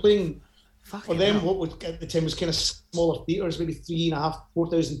because they were playing for them what was at the time was kind of smaller theatres, maybe 3,500,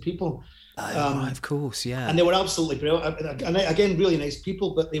 4,000 people. Of course, yeah. And they were absolutely brilliant. And again, really nice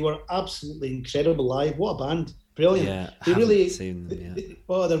people, but they were absolutely incredible live. What a band. Brilliant. Yeah, they really,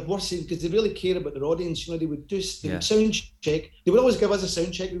 they're worse because they really care about their audience. You know, they would sound check. They would always give us a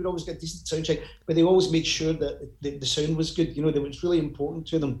sound check. We would always get a decent sound check, but they always made sure that the sound was good. You know, that was really important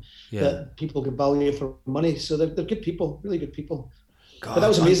to them that people could value for money. So they're good people, really good people. God, but that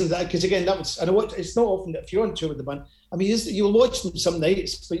was amazing. Because again, it's not often that if you're on tour with the band, I mean, you'll watch them some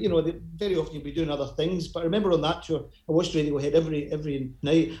nights, but you know, very often you'll be doing other things. But I remember on that tour, I watched Radiohead every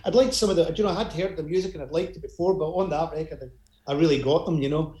night. I'd liked some of you know, I had heard the music and I'd liked it before, but on that record, I really got them, you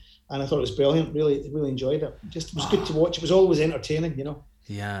know, and I thought it was brilliant. Really enjoyed it. It was good to watch. It was always entertaining, you know.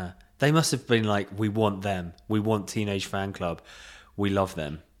 Yeah, they must have been like, we want them. We want Teenage Fanclub. We love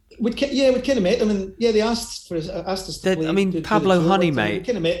them. We'd kind of met them, and they asked us to play. I mean, Pablo Honey, mate. We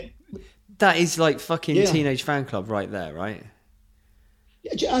kind of met. That is like fucking Teenage Fanclub right there, right?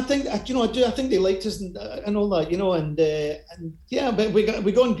 Yeah, I think I think they liked us and all that, you know, and but we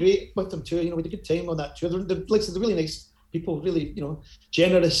got on great with them too. You know, we had a good time on that tour. They're really nice people, really, you know,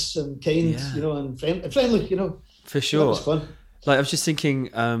 generous and kind, you know, and friendly, you know. For sure, that was fun. Like, I was just thinking,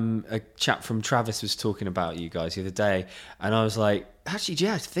 a chap from Travis was talking about you guys the other day, and I was like, actually,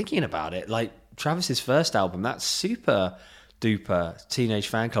 thinking about it, like Travis's first album, that's super duper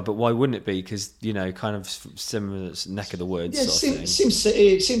Teenage Fanclub, but why wouldn't it be? Because, you know, kind of similar neck of the woods. Yeah, same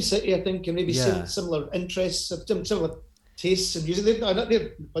city, I think, and maybe similar interests, similar tastes in music. They're a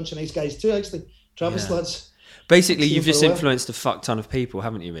bunch of nice guys too, actually. Travis lads. Basically, you've just influenced a fuck ton of people,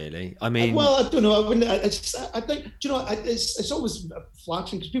 haven't you? Really? I mean, well, I don't know. I wouldn't. I think. Do you know? It's always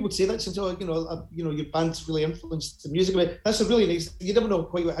flattering because people would say that. So, you know, your band's really influenced the music. But that's a really nice. You never know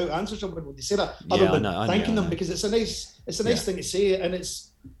quite how to answer someone when they say that. Other than thanking them, because it's a nice thing to say, and it's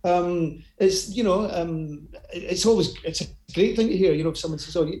you know, it's a great thing to hear. You know, if someone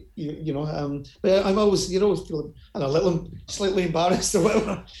says, "Oh, you know," but I'm always, you know, feeling a little slightly embarrassed or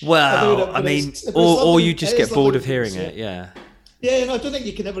whatever. Well, I mean, or you just get bored of hearing it, yeah. Yeah, no, I don't think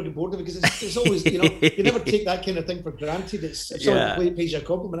you can ever get bored of it because it's always, you know, you never take that kind of thing for granted. It's always pays you a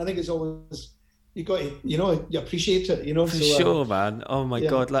compliment. I think it's always. You got to, you know, you appreciate it, you know. For sure, man. Oh my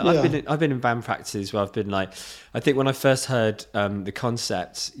god! Like I've been in band practices where I've been like, I think when I first heard the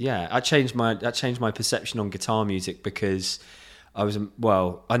concept, I changed my perception on guitar music because I was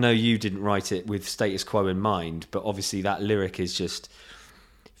I know you didn't write it with status quo in mind, but obviously that lyric is just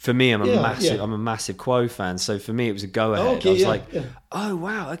for me. I'm a massive Quo fan, so for me it was a go ahead. Okay, I was like, oh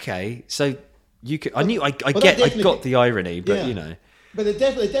wow, okay. So you could, I knew I got the irony, but you know. But it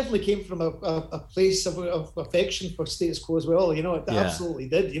definitely came from a place of affection for Status Quo as well. You know, it absolutely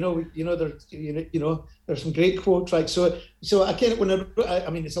did. You know, there's some great Quo tracks. So I kind of I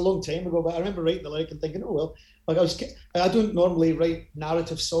mean, it's a long time ago, but I remember writing the lyric and thinking, oh well, like I don't normally write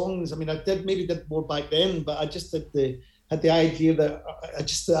narrative songs. I mean, I did more back then, but I just had the idea that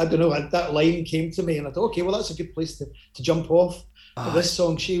I don't know, that line came to me, and I thought, okay, well, that's a good place to jump off. This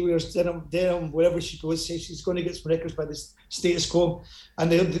song, she wears denim wherever she goes. Says she's going to get some records by the Status Quo,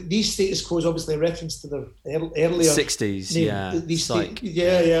 and these Status Quos obviously reference to their earlier 60s.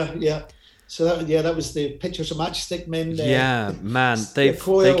 Yeah, yeah. So that was the Pictures of Matchstick Men. Man,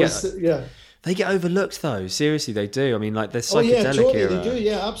 they get overlooked though. Seriously, they do. I mean, like their psychedelic era. They do.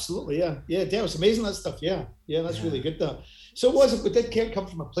 Yeah, absolutely. Yeah. That was amazing. That stuff. Yeah, that's really good. That. So it did come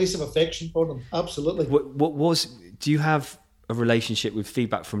from a place of affection for them. Absolutely. Do you have a relationship with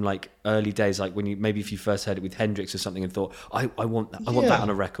feedback from like early days, like when if you first heard it with Hendrix or something and thought, I want that on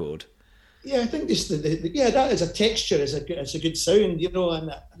a record? Yeah, I think just that as a texture, it's a good sound, and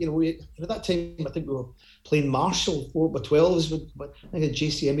at that time I think we were playing Marshall 4x12s with I think a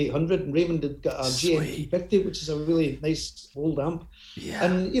JCM 800, and Raymond had got a GM 50, which is a really nice old amp. Yeah.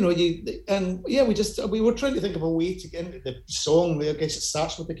 And we were trying to think of a way to get into the song. I guess it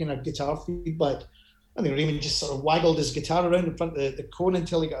starts with the kind of guitar feedback. I think Raymond just sort of waggled his guitar around in front of the cone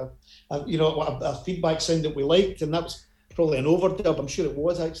until he got a feedback sound that we liked, and that was probably an overdub. I'm sure it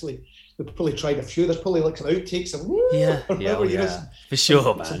was actually. We probably tried a few. There's probably like some outtakes of for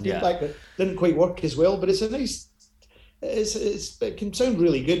sure, man. Some feedback that didn't quite work as well, but it's a nice. It can sound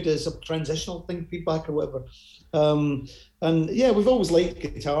really good as a transitional thing, feedback or whatever. We've always liked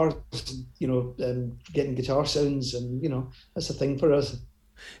guitars, and getting guitar sounds, and that's a thing for us.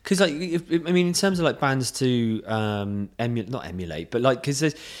 Because in terms of like bands to not emulate, but like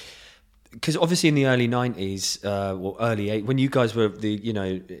because obviously in the early 90s or early 80s, when you guys were in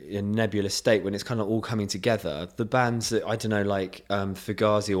a nebulous state, when it's kind of all coming together, the bands that I don't know, like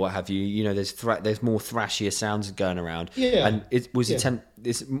Fugazi or what have you, there's more thrashier sounds going around, and it was it's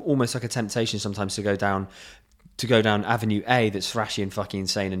almost like a temptation sometimes to go down Avenue A that's thrashy and fucking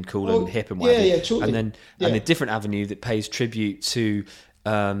insane and cool and hip and whatever, totally. and a different avenue that pays tribute to I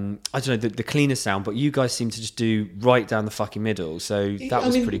don't know, the cleaner sound, but you guys seem to just do right down the fucking middle. So that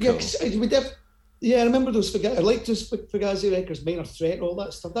was pretty cool. I remember those Fugazi. I liked those Fugazi records, Minor Threat, all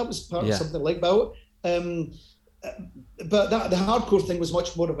that stuff. That was part of something like that. But the hardcore thing was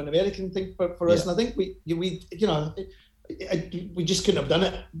much more of an American thing for us, and I think we just couldn't have done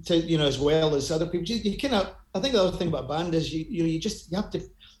it to as well as other people. I think the other thing about a band is you have to.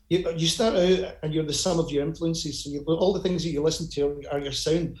 You start out and you're the sum of your influences. So all the things that you listen to are your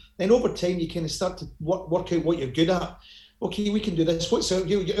sound. Then over time, you kind of start to work out what you're good at. Okay, we can do this. We've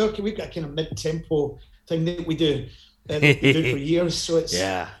got a kind of mid-tempo thing that we do. That we do for years. So it's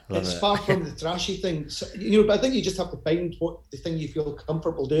far from the trashy thing. So, but I think you just have to find what the thing you feel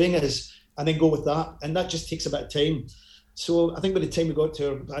comfortable doing is, and then go with that. And that just takes a bit of time. So I think by the time we got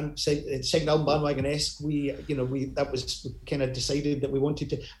to our second album, Bandwagonesque, we kind of decided that we wanted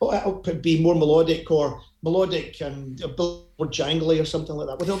to be more melodic and a bit more jangly or something like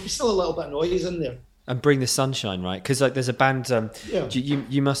that. But there'll be still a little bit of noise in there. And Bring the Sunshine, right? Because like there's a band,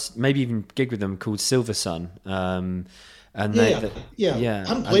 you must maybe even gig with them called Silver Sun. I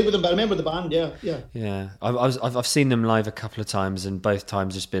haven't played with them, but I remember the band. I've seen them live a couple of times, and both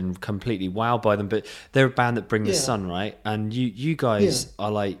times just been completely wowed by them. But they're a band that bring the sun, right? And you guys are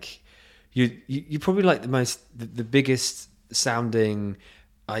like you probably like the biggest sounding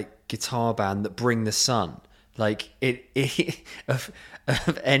like guitar band that bring the sun, like it of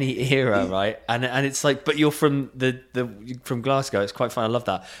any era, right? And it's like, but you're from from Glasgow. It's quite fun. I love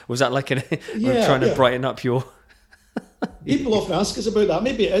that. Was that like trying to brighten up your? People often ask us about that.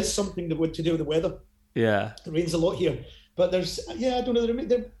 Maybe it is something to do with the weather. Yeah, it rains a lot here, but there's I don't know.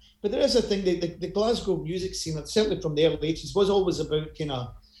 But there is a thing. The Glasgow music scene, certainly from the early 80s, was always about kind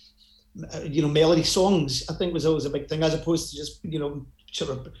of melody songs. I think was always a big thing, as opposed to just sort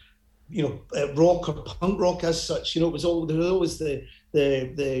of rock or punk rock as such. There was always the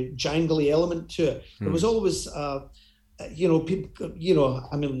jangly element to it. There was always. People,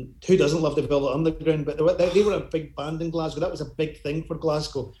 I mean, who doesn't love the Velvet Underground? But they were a big band in Glasgow. That was a big thing for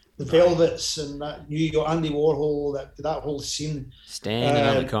Glasgow. The Velvets and that New York, Andy Warhol, that whole scene. Standing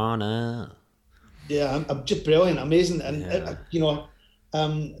on the corner. Yeah, just brilliant, amazing. And,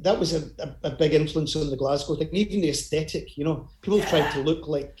 that was a big influence on the Glasgow thing. Even the aesthetic, people tried to look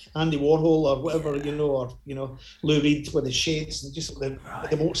like Andy Warhol or whatever, or Lou Reed with the shades and just the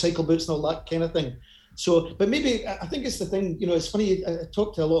motorcycle boots and all that kind of thing. So, but maybe I think it's the thing. It's funny. I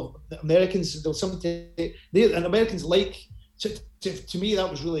talk to a lot of Americans. And Americans like. To me,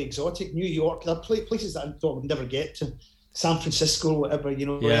 that was really exotic. New York, there are places that I thought would never get to. San Francisco, whatever,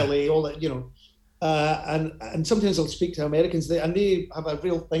 LA, all that, and sometimes I'll speak to Americans and they have a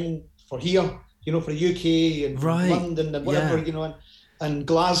real thing for here, for the UK and London and whatever, and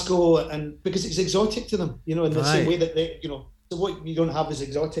Glasgow, and because it's exotic to them, in the same way that they, what you don't have is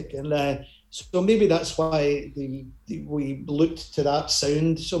exotic, and so maybe that's why we looked to that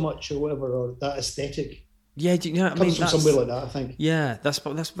sound so much, or whatever, or that aesthetic. Yeah, do you know what I mean? Comes from somewhere like that, I think. Yeah,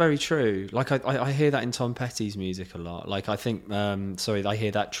 that's very true. Like I hear that in Tom Petty's music a lot. Like I think, I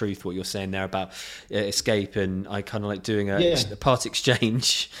hear that truth, what you're saying there about escape, and I kind of like doing a part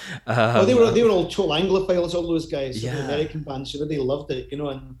exchange. Well, they were all total Anglophiles, all those guys. Yeah. The American bands, they loved it,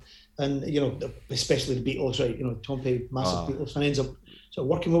 and especially the Beatles, right? Tom Petty, massive Beatles fan, ends up sort of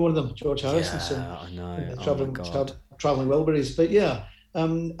working with one of them, George Harrison. Yeah, I know. Traveling Wilburys, but yeah.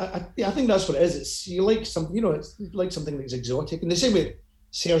 I think that's what it is. It's you like something, it's like something that's exotic. In the same way,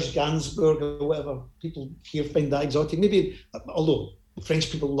 Serge Gainsbourg or whatever, people here find that exotic. Maybe, although French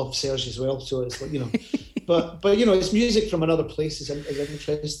people love Serge as well, so it's like but it's music from another place is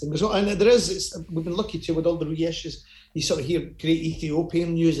interesting. So, and we've been lucky too with all the reissues. You sort of hear great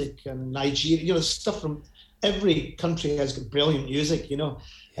Ethiopian music and Nigeria, stuff from every country has got brilliant music,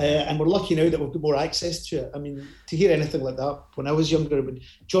 and we're lucky now that we've got more access to it. I mean, to hear anything like that when I was younger,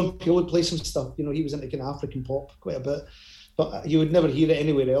 John Peel would play some stuff. He was into kind of African pop quite a bit, but you would never hear it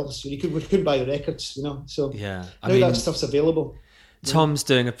anywhere else. We couldn't buy the records, So yeah, that stuff's available. Tom's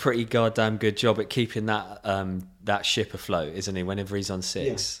doing a pretty goddamn good job at keeping that ship afloat, isn't he? Whenever he's on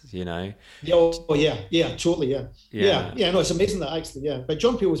Six, Yeah, totally, yeah. No, it's amazing that actually, yeah. But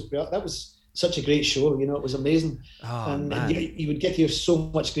John Peel that was such a great show, it was amazing. And you would get to hear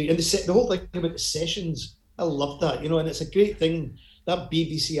so much great, and the whole thing about the sessions, I love that, and it's a great thing. That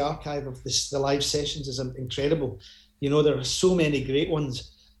BBC archive of the live sessions is incredible. There are so many great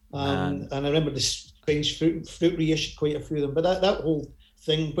ones, and I remember the French Fruit reissued quite a few of them. But that whole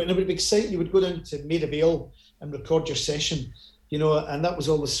thing, but it would be exciting. You would go down to Maida Vale and record your session. And that was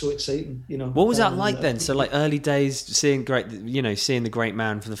always so exciting. What was that like then? So like early days, seeing the great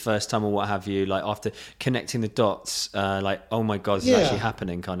man for the first time or what have you, like after connecting the dots, like, oh my God, it's actually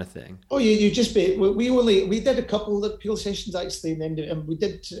happening kind of thing. Oh, you just we did a couple of Peel sessions actually, and then we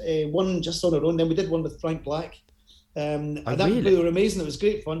did one just on our own. Then we did one with Frank Black, and they were amazing. It was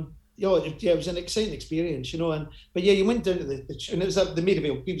great fun. It was an exciting experience, but you went down to and it was at the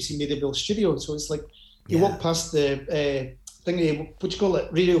BBC Maida Vale studio, so it's like you walk past the what you call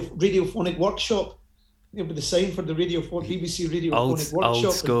it, radiophonic workshop, with the sign for the BBC radiophonic workshop.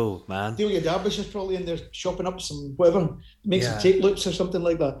 Old school, man. Delia Darvish is probably in there chopping up some whatever, make some tape loops or something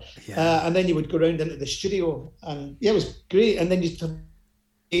like that. Yeah. And then you would go around into the studio, and it was great. And then you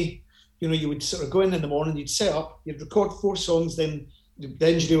would sort of go in the morning, you'd set up, you'd record 4 songs, then the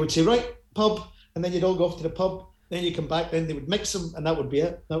engineer would say, right, pub, and then you'd all go off to the pub. Then you come back, then they would mix them, and that would be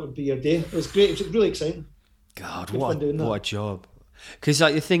it. That would be your day. It was great. It was really exciting. God, what a job! Because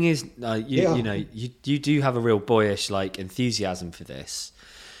like the thing is, you do have a real boyish like enthusiasm for this,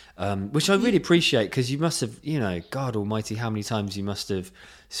 which I really appreciate. Because you must have, God Almighty, how many times you must have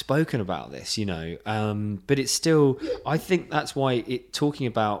spoken about this, But it's still, I think that's why talking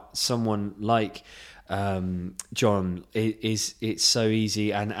about someone like John it's so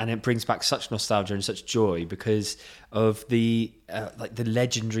easy, and it brings back such nostalgia and such joy because of the the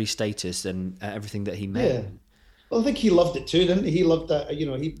legendary status and everything that he made. Yeah. Well, I think he loved it too, didn't he? He loved that.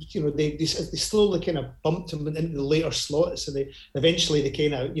 They slowly kind of bumped him into the later slots, and eventually they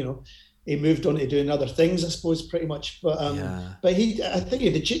kind of he moved on to doing other things, I suppose, pretty much. But I think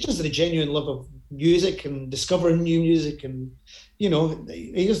he just had a genuine love of music and discovering new music, and he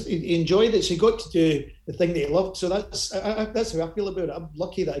enjoyed it. So he got to do the thing that he loved. So that's how I feel about it. I'm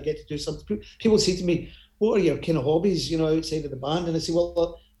lucky that I get to do something. People say to me, "What are your kind of hobbies, outside of the band?" And I say,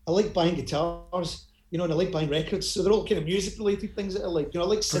 "Well, I like buying guitars." And I like buying records, so they're all kind of music-related things that I like. I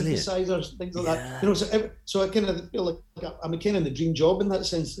like synthesizers, things like that. So I kind of feel like I'm kind of in the dream job in that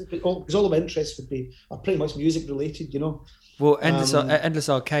sense, because all of my interests are pretty much music-related. Well, Endless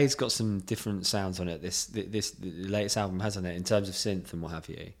Arcade's got some different sounds on it. This latest album, hasn't it, in terms of synth and what have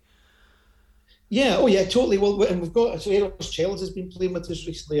you? Yeah, oh yeah, totally. Well, and we've got Eros Chels has been playing with us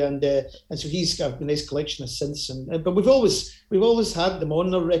recently, and so he's got a nice collection of synths, but we've always had them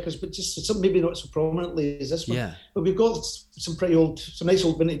on our records, but just some maybe not so prominently as this one. Yeah. But we've got some nice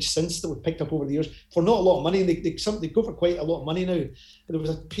old vintage synths that we've picked up over the years for not a lot of money. They go for quite a lot of money now. There was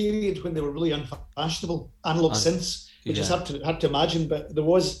a period when they were really unfashionable analog synths, which is hard to imagine, but there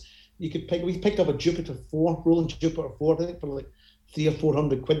was. We picked up a Jupiter 4, Roland Jupiter 4, I think, for like £300 or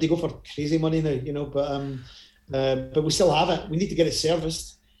 £400. They go for crazy money now, but we still have it. We need to get it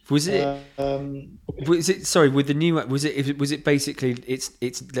serviced. Was it? Sorry, with the new, was it basically? It's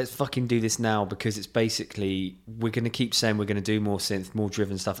let's fucking do this now, because it's basically we're going to keep saying we're going to do more synth, more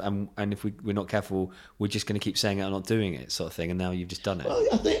driven stuff, and if we're not careful, we're just going to keep saying it and not doing it, sort of thing. And now you've just done it. Well,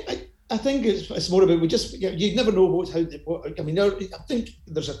 I think it's more about you never know I mean, I think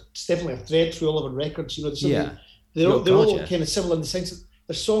there's definitely a thread through all of our records. You know, they're all kind of similar in the sense that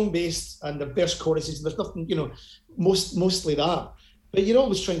they're song based and they're verse choruses. There's nothing, you know, mostly that. But you're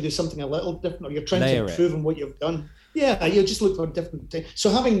always trying to do something a little different, or you're trying to improve on what you've done. Yeah, you just look for different things. So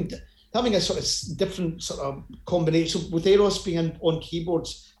having a sort of different sort of combination with Eros being on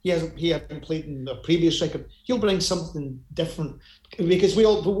keyboards. He hadn't played in the previous record. He'll bring something different because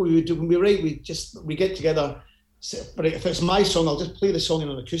what we do when we write, we get together. But if it's my song, I'll just play the song in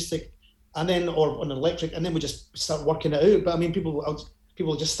an acoustic, and then or on an electric, and then we just start working it out. But I mean, people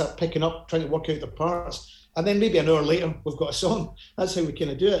just start picking up, trying to work out the parts. And then maybe an hour later, we've got a song. That's how we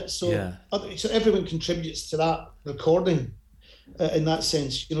kind of do it. So, so everyone contributes to that recording in that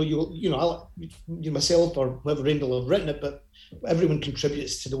sense. You know, myself or whoever Rainbow have written it, but everyone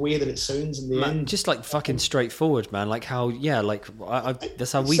contributes to the way that it sounds in the end. Just like fucking straightforward, man. Like how,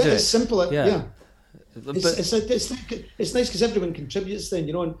 that's how we do it. It's simple, yeah. It's nice because everyone contributes then,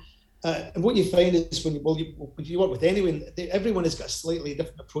 you know. And what you find is when you work with anyone, everyone has got a slightly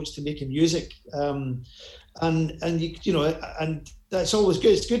different approach to making music, and that's always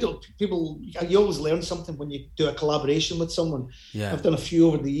good. It's good. You always learn something when you do a collaboration with someone. Yeah. I've done a few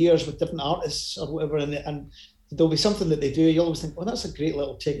over the years with different artists or whatever, and there'll be something that they do. You always think, well, that's a great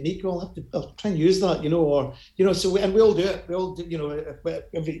little technique. I'll try and use that, you know, or you know. So and we all do it. We all do, you know,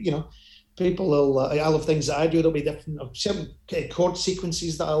 people will. I'll have things that I do. There'll be different certain chord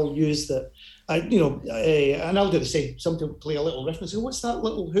sequences that I'll use that and I'll do the same. Some people play a little riff and say, "What's that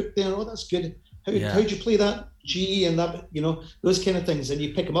little hook there? Oh, that's good. How'd you play that G and that? You know, those kind of things." And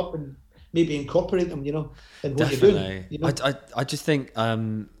you pick them up and maybe incorporate them. You know, in what you're doing. You know? I just think.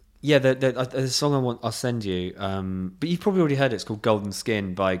 The song I'll send you. But you've probably already heard it. It's called "Golden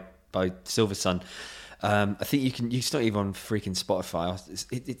Skin" by Silver Sun. I think you can. It's not even on freaking Spotify.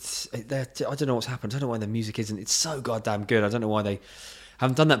 I don't know what's happened. I don't know why the music isn't. It's so goddamn good. I don't know why they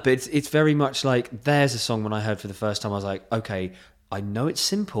haven't done that. But it's very much like there's a song when I heard for the first time. I was like, okay, I know it's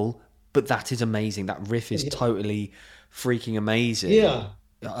simple, but that is amazing. That riff is totally freaking amazing. Yeah,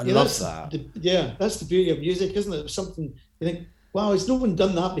 I love that. That's the beauty of music, isn't it? Something you think, wow, has no one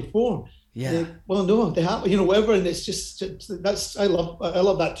done that before? Yeah. Well, no, they have. You know, whatever, and it's just that's. I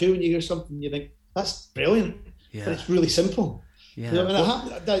love that too. When you hear something, you think, that's brilliant, but it's really simple. Yeah,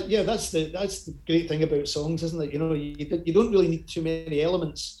 you know, that's the great thing about songs, isn't it? You know, you don't really need too many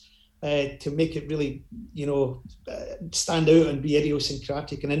elements to make it really, you know, stand out and be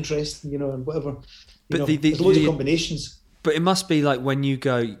idiosyncratic and interesting, you know, and whatever. But there's loads of combinations. But it must be like when you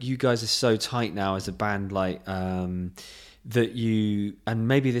guys are so tight now as a band, like that you, and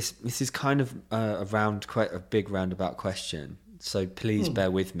maybe this is kind of quite a big roundabout question. So please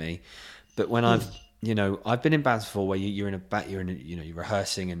bear with me. But when I've been in bands before where you're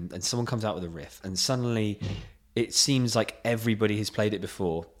rehearsing and someone comes out with a riff and suddenly it seems like everybody has played it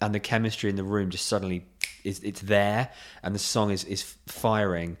before and the chemistry in the room just suddenly it's there and the song is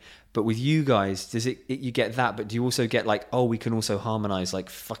firing. But with you guys, you get that, but do you also get like, oh, we can also harmonize like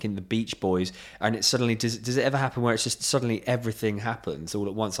fucking the Beach Boys, and it suddenly does it ever happen where it's just suddenly everything happens all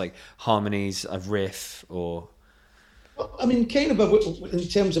at once, like harmonies, a riff, or? I mean, kind of in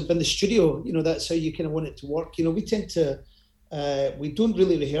terms of in the studio, you know, that's how you kind of want it to work. You know, we tend to, we don't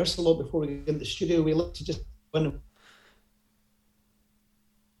really rehearse a lot before we get in the studio. We like to just win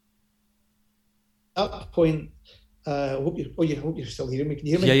at that point. I hope you're still hearing me. Can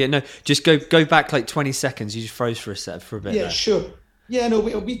you hear me? Yeah, no. Just go back like 20 seconds. You just froze for a bit. Yeah, there. Sure. Yeah, no,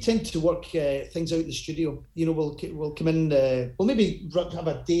 we tend to work things out in the studio. You know, we'll come in. We'll maybe have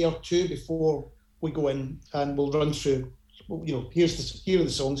a day or two before we go in, and we'll run through. You know, here are the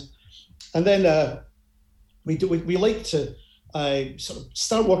songs, and then we like to sort of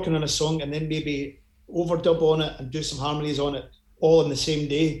start working on a song and then maybe overdub on it and do some harmonies on it all in the same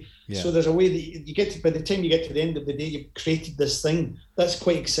day. Yeah. So there's a way that you get to, by the time you get to the end of the day, you've created this thing. That's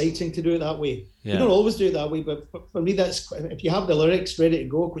quite exciting to do it that way. Yeah. We don't always do it that way, but for me, that's if you have the lyrics ready to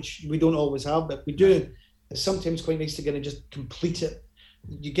go, which we don't always have, but we do. It's sometimes quite nice to kind of just complete it.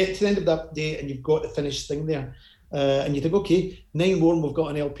 You get to the end of that day and you've got the finished thing there, and you think, okay, 9 more and we've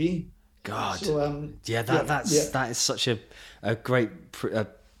got an LP. God, so, that is such a great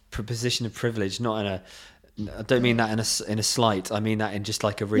position of privilege. Not in a, I don't mean that in a slight. I mean that in just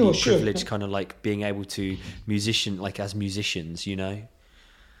like a really privileged kind of like being able to musician, like as musicians, you know.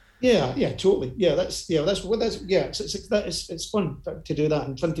 Yeah, totally. Yeah, that's it's fun to do that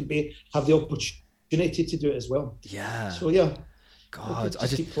and fun to have the opportunity to do it as well. Yeah. So yeah. God,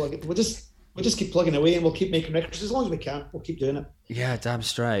 we'll just keep plugging away and we'll keep making records as long as we can. We'll keep doing it. Yeah, damn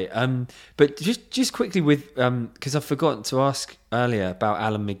straight. But just quickly with because I've forgotten to ask earlier about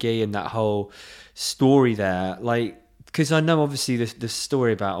Alan McGee and that whole story there, like. Because I know, obviously, the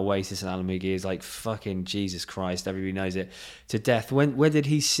story about Oasis and Alan McGee is like fucking Jesus Christ. Everybody knows it to death. Where did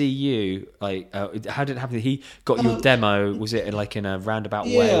he see you? Like, how did it happen? He got your demo. Was it like in a roundabout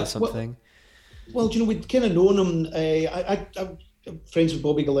way or something? Well, we'd kind of known him. I'm friends with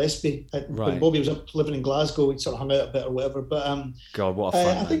Bobby Gillespie. When Bobby was up living in Glasgow, we sort of hung out a bit or whatever. But God, what a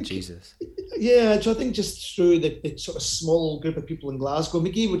fun man, Jesus. Yeah, so I think just through the sort of small group of people in Glasgow,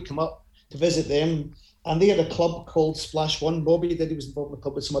 McGee would come up to visit them. And they had a club called Splash One. Bobby did. He was involved in the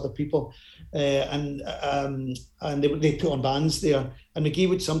club with some other people, and they put on bands there. And McGee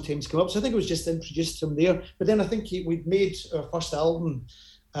would sometimes come up. So I think it was just introduced to him there. But then I think we'd made our first album,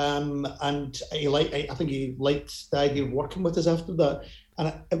 and I think he liked the idea of working with us after that.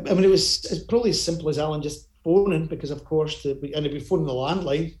 And I mean, it's probably as simple as Alan just phoning, because of course, and he'd be phoning the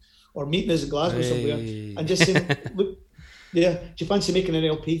landline or meeting us in Glasgow somewhere, and just saying, look. Yeah, do you fancy making an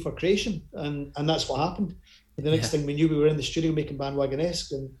LP for Creation? And that's what happened. And the next thing we knew, we were in the studio making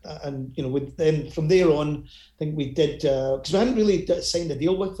Bandwagonesque, and then from there on, I think we did because we hadn't really signed a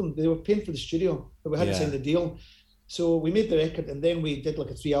deal with them. They were paying for the studio, but we hadn't signed the deal. So we made the record, and then we did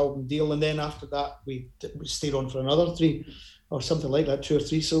like a 3-album deal, and then after that, we stayed on for another 3 or something like that, 2 or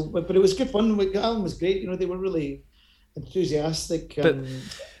 3. So, but it was good fun. The album was great. They were really enthusiastic.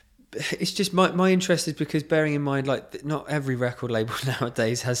 It's just my interest is because, bearing in mind, like, not every record label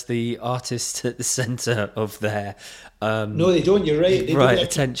nowadays has the artist at the centre of their no, they don't. You're right. They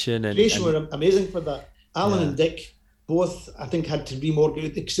attention and Creation were amazing for that. Alan and Dick both, I think, had to be more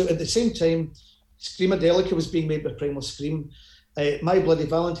good. So at the same time, Screamadelica was being made by Primal Scream. My Bloody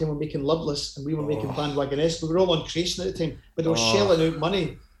Valentine were making Loveless, and we were making Bandwagonesque. We were all on Creation at the time, but they were shelling out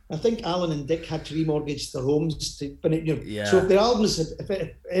money. I think Alan and Dick had to remortgage their homes so if the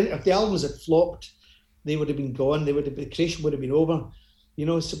albums had flopped, they would have been gone. Creation would have been over,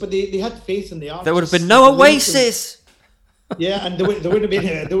 So, but they had faith in the artists. There would have been no Oasis. Yeah, and there would have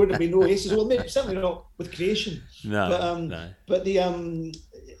been no Oasis. Well, maybe certainly not with Creation. No, But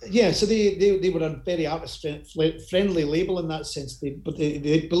so they were a very artist friendly label in that sense. They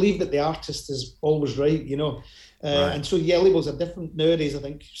believe that the artist is always right, And so labels are different nowadays, I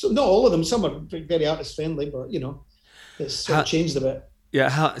think. So not all of them. Some are very artist friendly, but it's sort of changed a bit.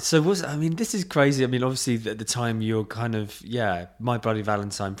 Yeah. This is crazy. I mean, obviously at the time you're kind of My Bloody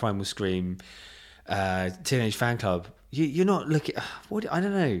Valentine, Primal Scream, Teenage Fanclub. You're not looking. I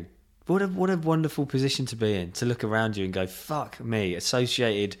don't know. What a wonderful position to be in, to look around you and go, fuck me,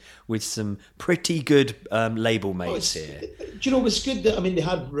 associated with some pretty good label mates here. Do you know what's good? That, they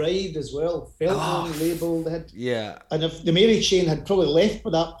had Ride as well, Feldman label. They had, and if the Mary Chain had probably left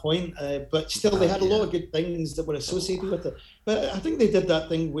by that point, but still they had a lot of good things that were associated with it. But I think they did that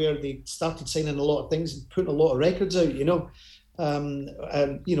thing where they started signing a lot of things and putting a lot of records out,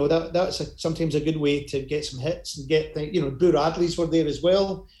 that's sometimes a good way to get some hits and get things. Boo Radley's were there as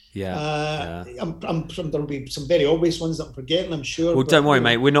well. There'll be some very obvious ones that I'm forgetting, I'm sure. Well, don't worry,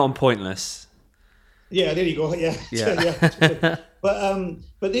 mate. We're not on Pointless. Yeah, there you go. Yeah.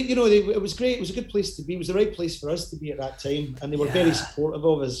 But it was great. It was a good place to be. It was the right place for us to be at that time, and they were very supportive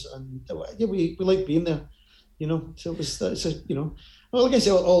of us. And we liked being there. So it was. Well, I guess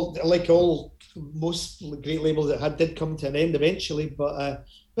most great labels that did come to an end eventually, but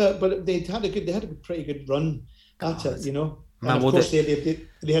they had a pretty good run at it. Man, and of course,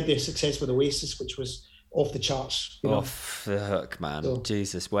 they had their success with Oasis, which was off the charts. Off the hook, man. So,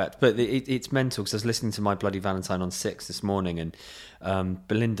 Jesus wept. But it's mental, because I was listening to My Bloody Valentine on 6 this morning, and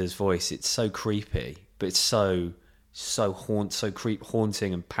Belinda's voice, it's so creepy, but it's so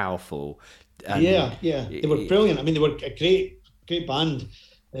haunting and powerful. And they were brilliant. They were a great band,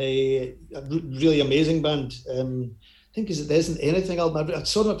 a really amazing band. I think is it Isn't Anything album. I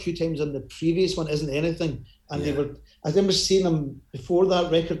saw them a few times on the previous one, Isn't Anything, and they were. I remember seeing them before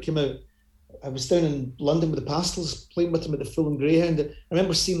that record came out. I was down in London with the Pastels, playing with them at the Fulham Greyhound. I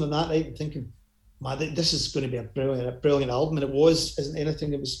remember seeing them that night and thinking, man, this is going to be a brilliant album. And it was, Isn't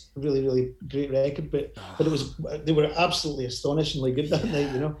Anything. It was a really, really great record. But they were absolutely astonishingly good that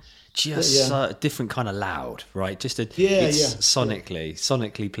night, Just a different kind of loud, right? Sonically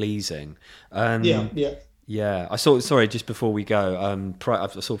pleasing. Yeah, I saw. Sorry, just before we go, I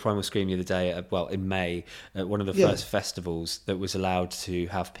saw Primal Scream the other day. In May, at one of the first festivals that was allowed to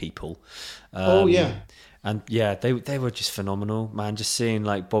have people. And they were just phenomenal, man. Just seeing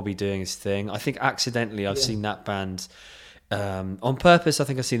like Bobby doing his thing. I think accidentally I've seen that band On purpose, I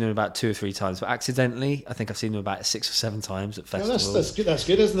think I've seen them about 2 or 3 times, but accidentally, I think I've seen them about 6 or 7 times at festivals. Well, that's good. That's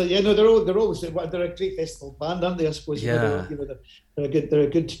good, isn't it? Yeah, no, they're always they're a great festival band, aren't they? I suppose. Yeah. They're a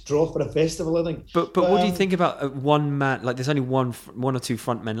good draw for a festival, I think. But what do you think about one man? Like, there's only one or two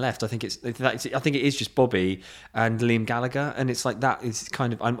front men left. I think it is just Bobby and Liam Gallagher, and it's like that is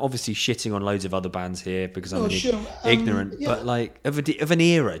kind of. I'm obviously shitting on loads of other bands here because I'm ignorant, but like of an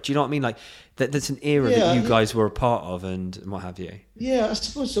era. Do you know what I mean? Like that's an era that you guys were a part of, and what have you. Yeah, I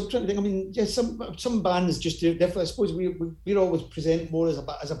suppose so. I'm trying to think. I mean, yeah, some bands just do it different. I suppose we always present more as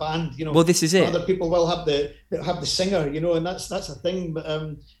a band, you know. Well, this is it. Other people will have the singer, you know, and that's a thing. But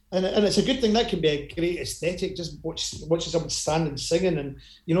and it's a good thing. That can be a great aesthetic. Just watching someone standing singing, and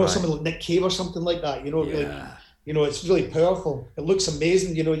you know, someone like Nick Cave or something like that. You know, really, you know, it's really powerful. It looks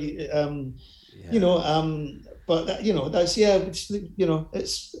amazing. You know, you know, but you know, that's it's, you know,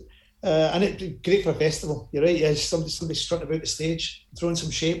 it's. And it's great for a festival. You're right. Yeah, somebody strutting about the stage, throwing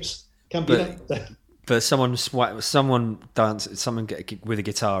some shapes. Can't beat it. But someone get with a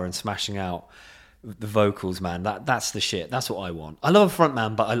guitar and smashing out the vocals, man. That's the shit. That's what I want. I love a front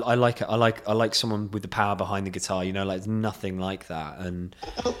man, but I like it. I like someone with the power behind the guitar. You know, like nothing like that. And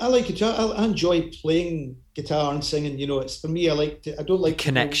I like it. I enjoy playing guitar and singing. You know, it's for me. I don't like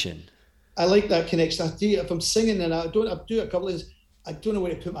connection. I like that connection. I do. If I'm singing and I do a couple of. I don't know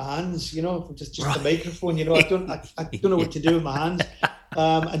where to put my hands, you know, just the microphone, you know, I don't know what to do with my hands.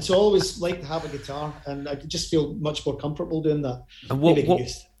 And so I always like to have a guitar, and I just feel much more comfortable doing that. And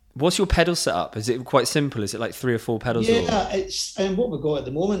what's your pedal setup? Is it quite simple? Is it like 3 or 4 pedals? Yeah, it's what we've got at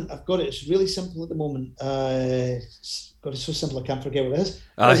the moment. It's really simple at the moment. It's so simple I can't forget what it is.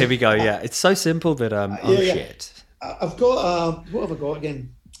 Oh, here we go. Yeah, it's so simple that shit. I've got what have I got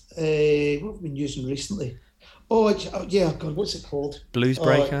again? What have I been using recently? Oh yeah, God, what's it called? Blues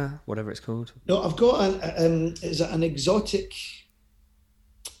Breaker, whatever it's called. No, I've got is it an exotic?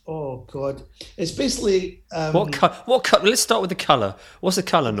 Oh God, it's basically what color? Let's start with the color. What's the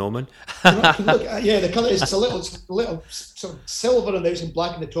color, Norman? Look, the color is a little sort of silver and there's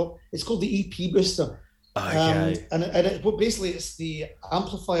black in the top. It's called the EP Booster. Okay. Basically it's the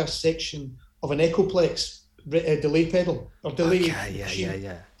amplifier section of an Echoplex delay pedal or delay.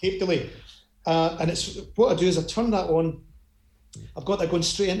 Yeah. Tape delay. And it's what I do is I turn that on. I've got that going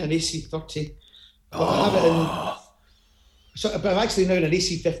straight into an AC30, but I have it in. So, but I'm actually now in an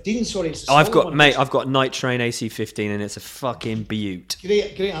AC15. Sorry, I've got Night Train AC15, and it's a fucking beaut.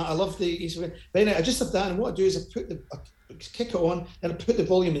 Great. I love the AC15. Then I just have that, and what I do is I kick it on, and I put the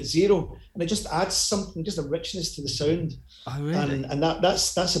volume at 0, and it just adds something, just a richness to the sound. Oh, really? And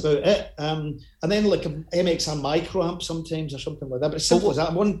that's about it. And then like an MXR micro amp sometimes or something like that. But it's simple as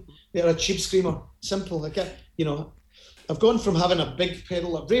that. A cheap screamer, simple. Like you know, I've gone from having a big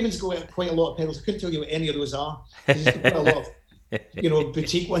pedal. Like Raven's got quite a lot of pedals. I couldn't tell you what any of those are. There's quite a lot of, you know,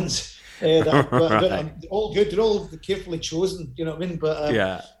 boutique ones. But all good. They're all carefully chosen. You know what I mean? But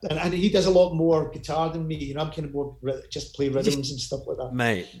and he does a lot more guitar than me. You know, I'm kind of more just play rhythms and stuff like that.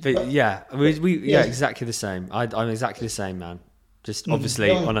 Mate, but we exactly the same. I'm exactly the same, man. Just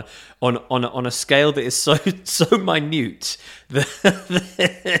obviously on a scale that is so minute that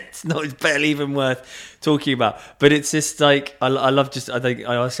it's barely even worth talking about. But it's just like I think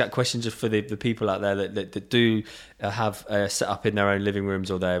I ask that question just for the people out there that do have set up in their own living rooms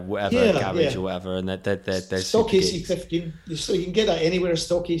or their whatever garage or whatever, and they're stock AC15. You can get that anywhere,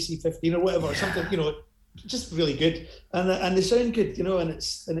 stock AC15 or whatever, or something. You know, just really good, and they sound good. You know, and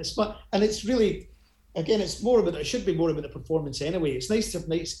it's fun, and it's really. Again, it should be more about the performance anyway. It's nice to have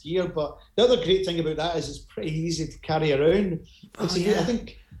nice gear, but the other great thing about that is it's pretty easy to carry around. I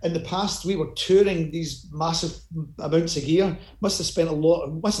think in the past we were touring these massive amounts of gear. Must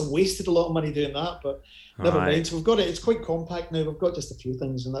have wasted a lot of money doing that, but never mind. So we've got it. It's quite compact now. We've got just a few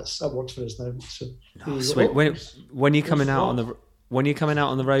things, and that works for us now. So sweet. When are you coming out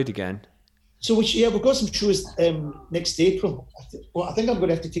on the road again? So we've got some shows next April. I think I'm going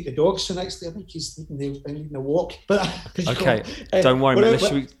to have to take the dog soon. Actually, I think he's needing a walk. But okay, don't worry,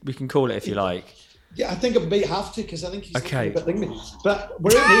 man. We can call it if you like. Yeah, I think I might have to because I think he's a bit thingy. But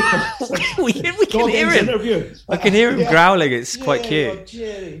we're out in April. we can hear him. Interview. I can hear him growling. It's quite cute. Oh,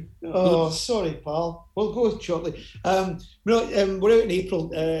 Jerry. Oh, sorry, pal. We'll go shortly. We're out in April.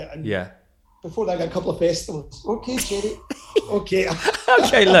 Before that, I got a couple of festivals. Okay, Jerry. Okay.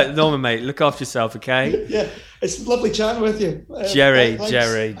 Okay, look, Norman, mate, look after yourself, okay? Yeah, it's lovely chatting with you. Jerry.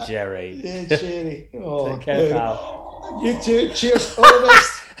 Yeah, Jerry. Oh, take care, pal. You too. Cheers. All the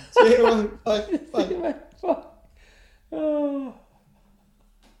best. See you. Bye. Oh.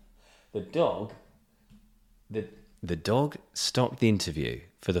 The dog stopped the interview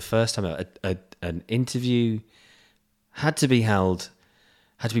for the first time. An interview had to be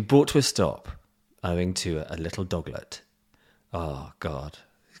brought to a stop owing to a little doglet. Oh, God.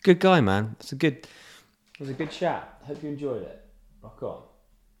 Good guy, man. It was a good chat. Hope you enjoyed it. Rock on.